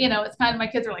 They, you know, it's kind of, my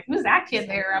kids are like, who's that kid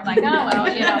there? I'm like, oh well,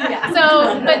 you know.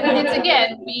 So, but it's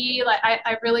again, we like,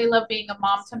 I really love being a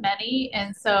mom to many,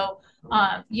 and so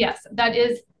yes, that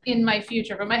is in my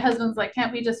future. But my husband's like,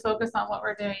 can't we just focus on what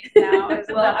we're doing now?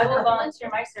 Well, I will volunteer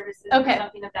my services okay. for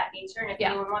something of that nature, and if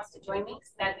anyone wants to join me,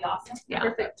 that'd be awesome. Yeah.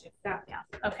 Perfect. Yeah.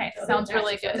 Okay. Sounds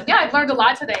really good. Yeah, I've learned a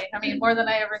lot today. I mean, more than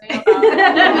I ever knew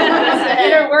about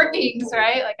inner workings,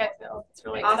 right? Like I feel it's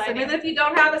really awesome. exciting. And if you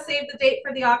don't have a save the date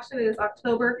for the auction, it is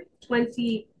October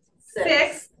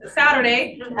 26th,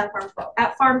 Saturday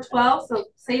at Farm 12. So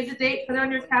save the date, put it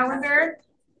on your calendar.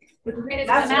 That's great.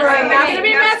 That's gonna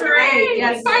be masquerade.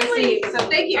 Yes, finally. So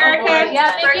thank you, Erica.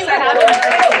 Yeah, thank you for having us.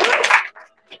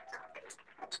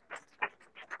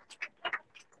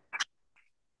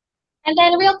 And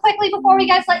then real quickly before we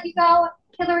guys let you go,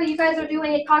 Hillary, you guys are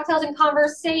doing a cocktails and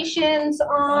conversations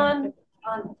on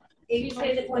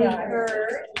Tuesday the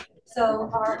 23rd. So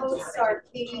our hosts are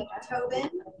Katie Tobin,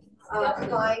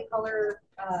 Fly Color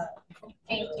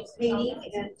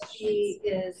Painting, and she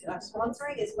is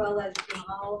sponsoring, as well as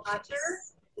Jamal Hatcher.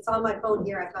 It's on my phone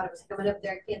here. I thought it was coming up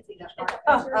there. I can't see that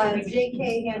far.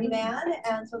 JK Handyman,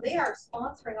 and so they are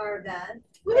sponsoring our event.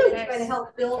 It's going to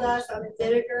help build us a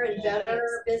bigger and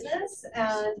better business,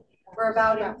 and we're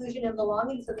about inclusion and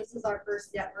belonging. So this is our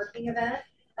first networking event.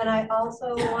 And I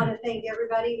also want to thank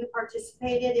everybody who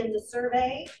participated in the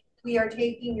survey. We are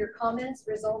taking your comments,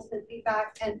 results, and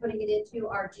feedback and putting it into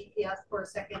our GPS for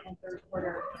second and third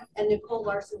quarter. And Nicole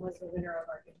Larson was the winner of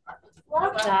our gift card.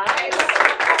 Love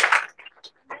that.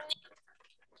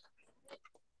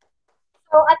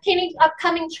 So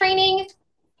upcoming training,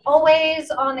 always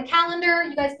on the calendar.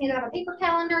 You guys can either have a paper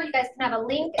calendar, you guys can have a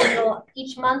link, and it'll,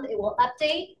 each month it will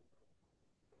update.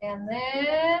 And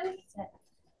then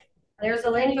there's a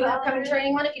link for the upcoming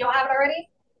training one if you don't have it already.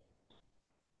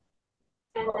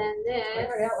 And then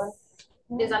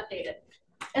this is updated.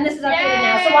 And this is updated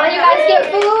now. So while you guys get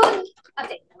food,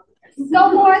 update.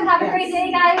 Go forth. Have a great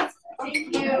day, guys. Thank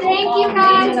you. Thank you,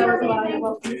 guys.